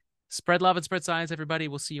 Spread love and spread science, everybody.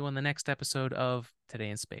 We'll see you on the next episode of Today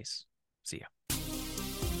in Space. See ya.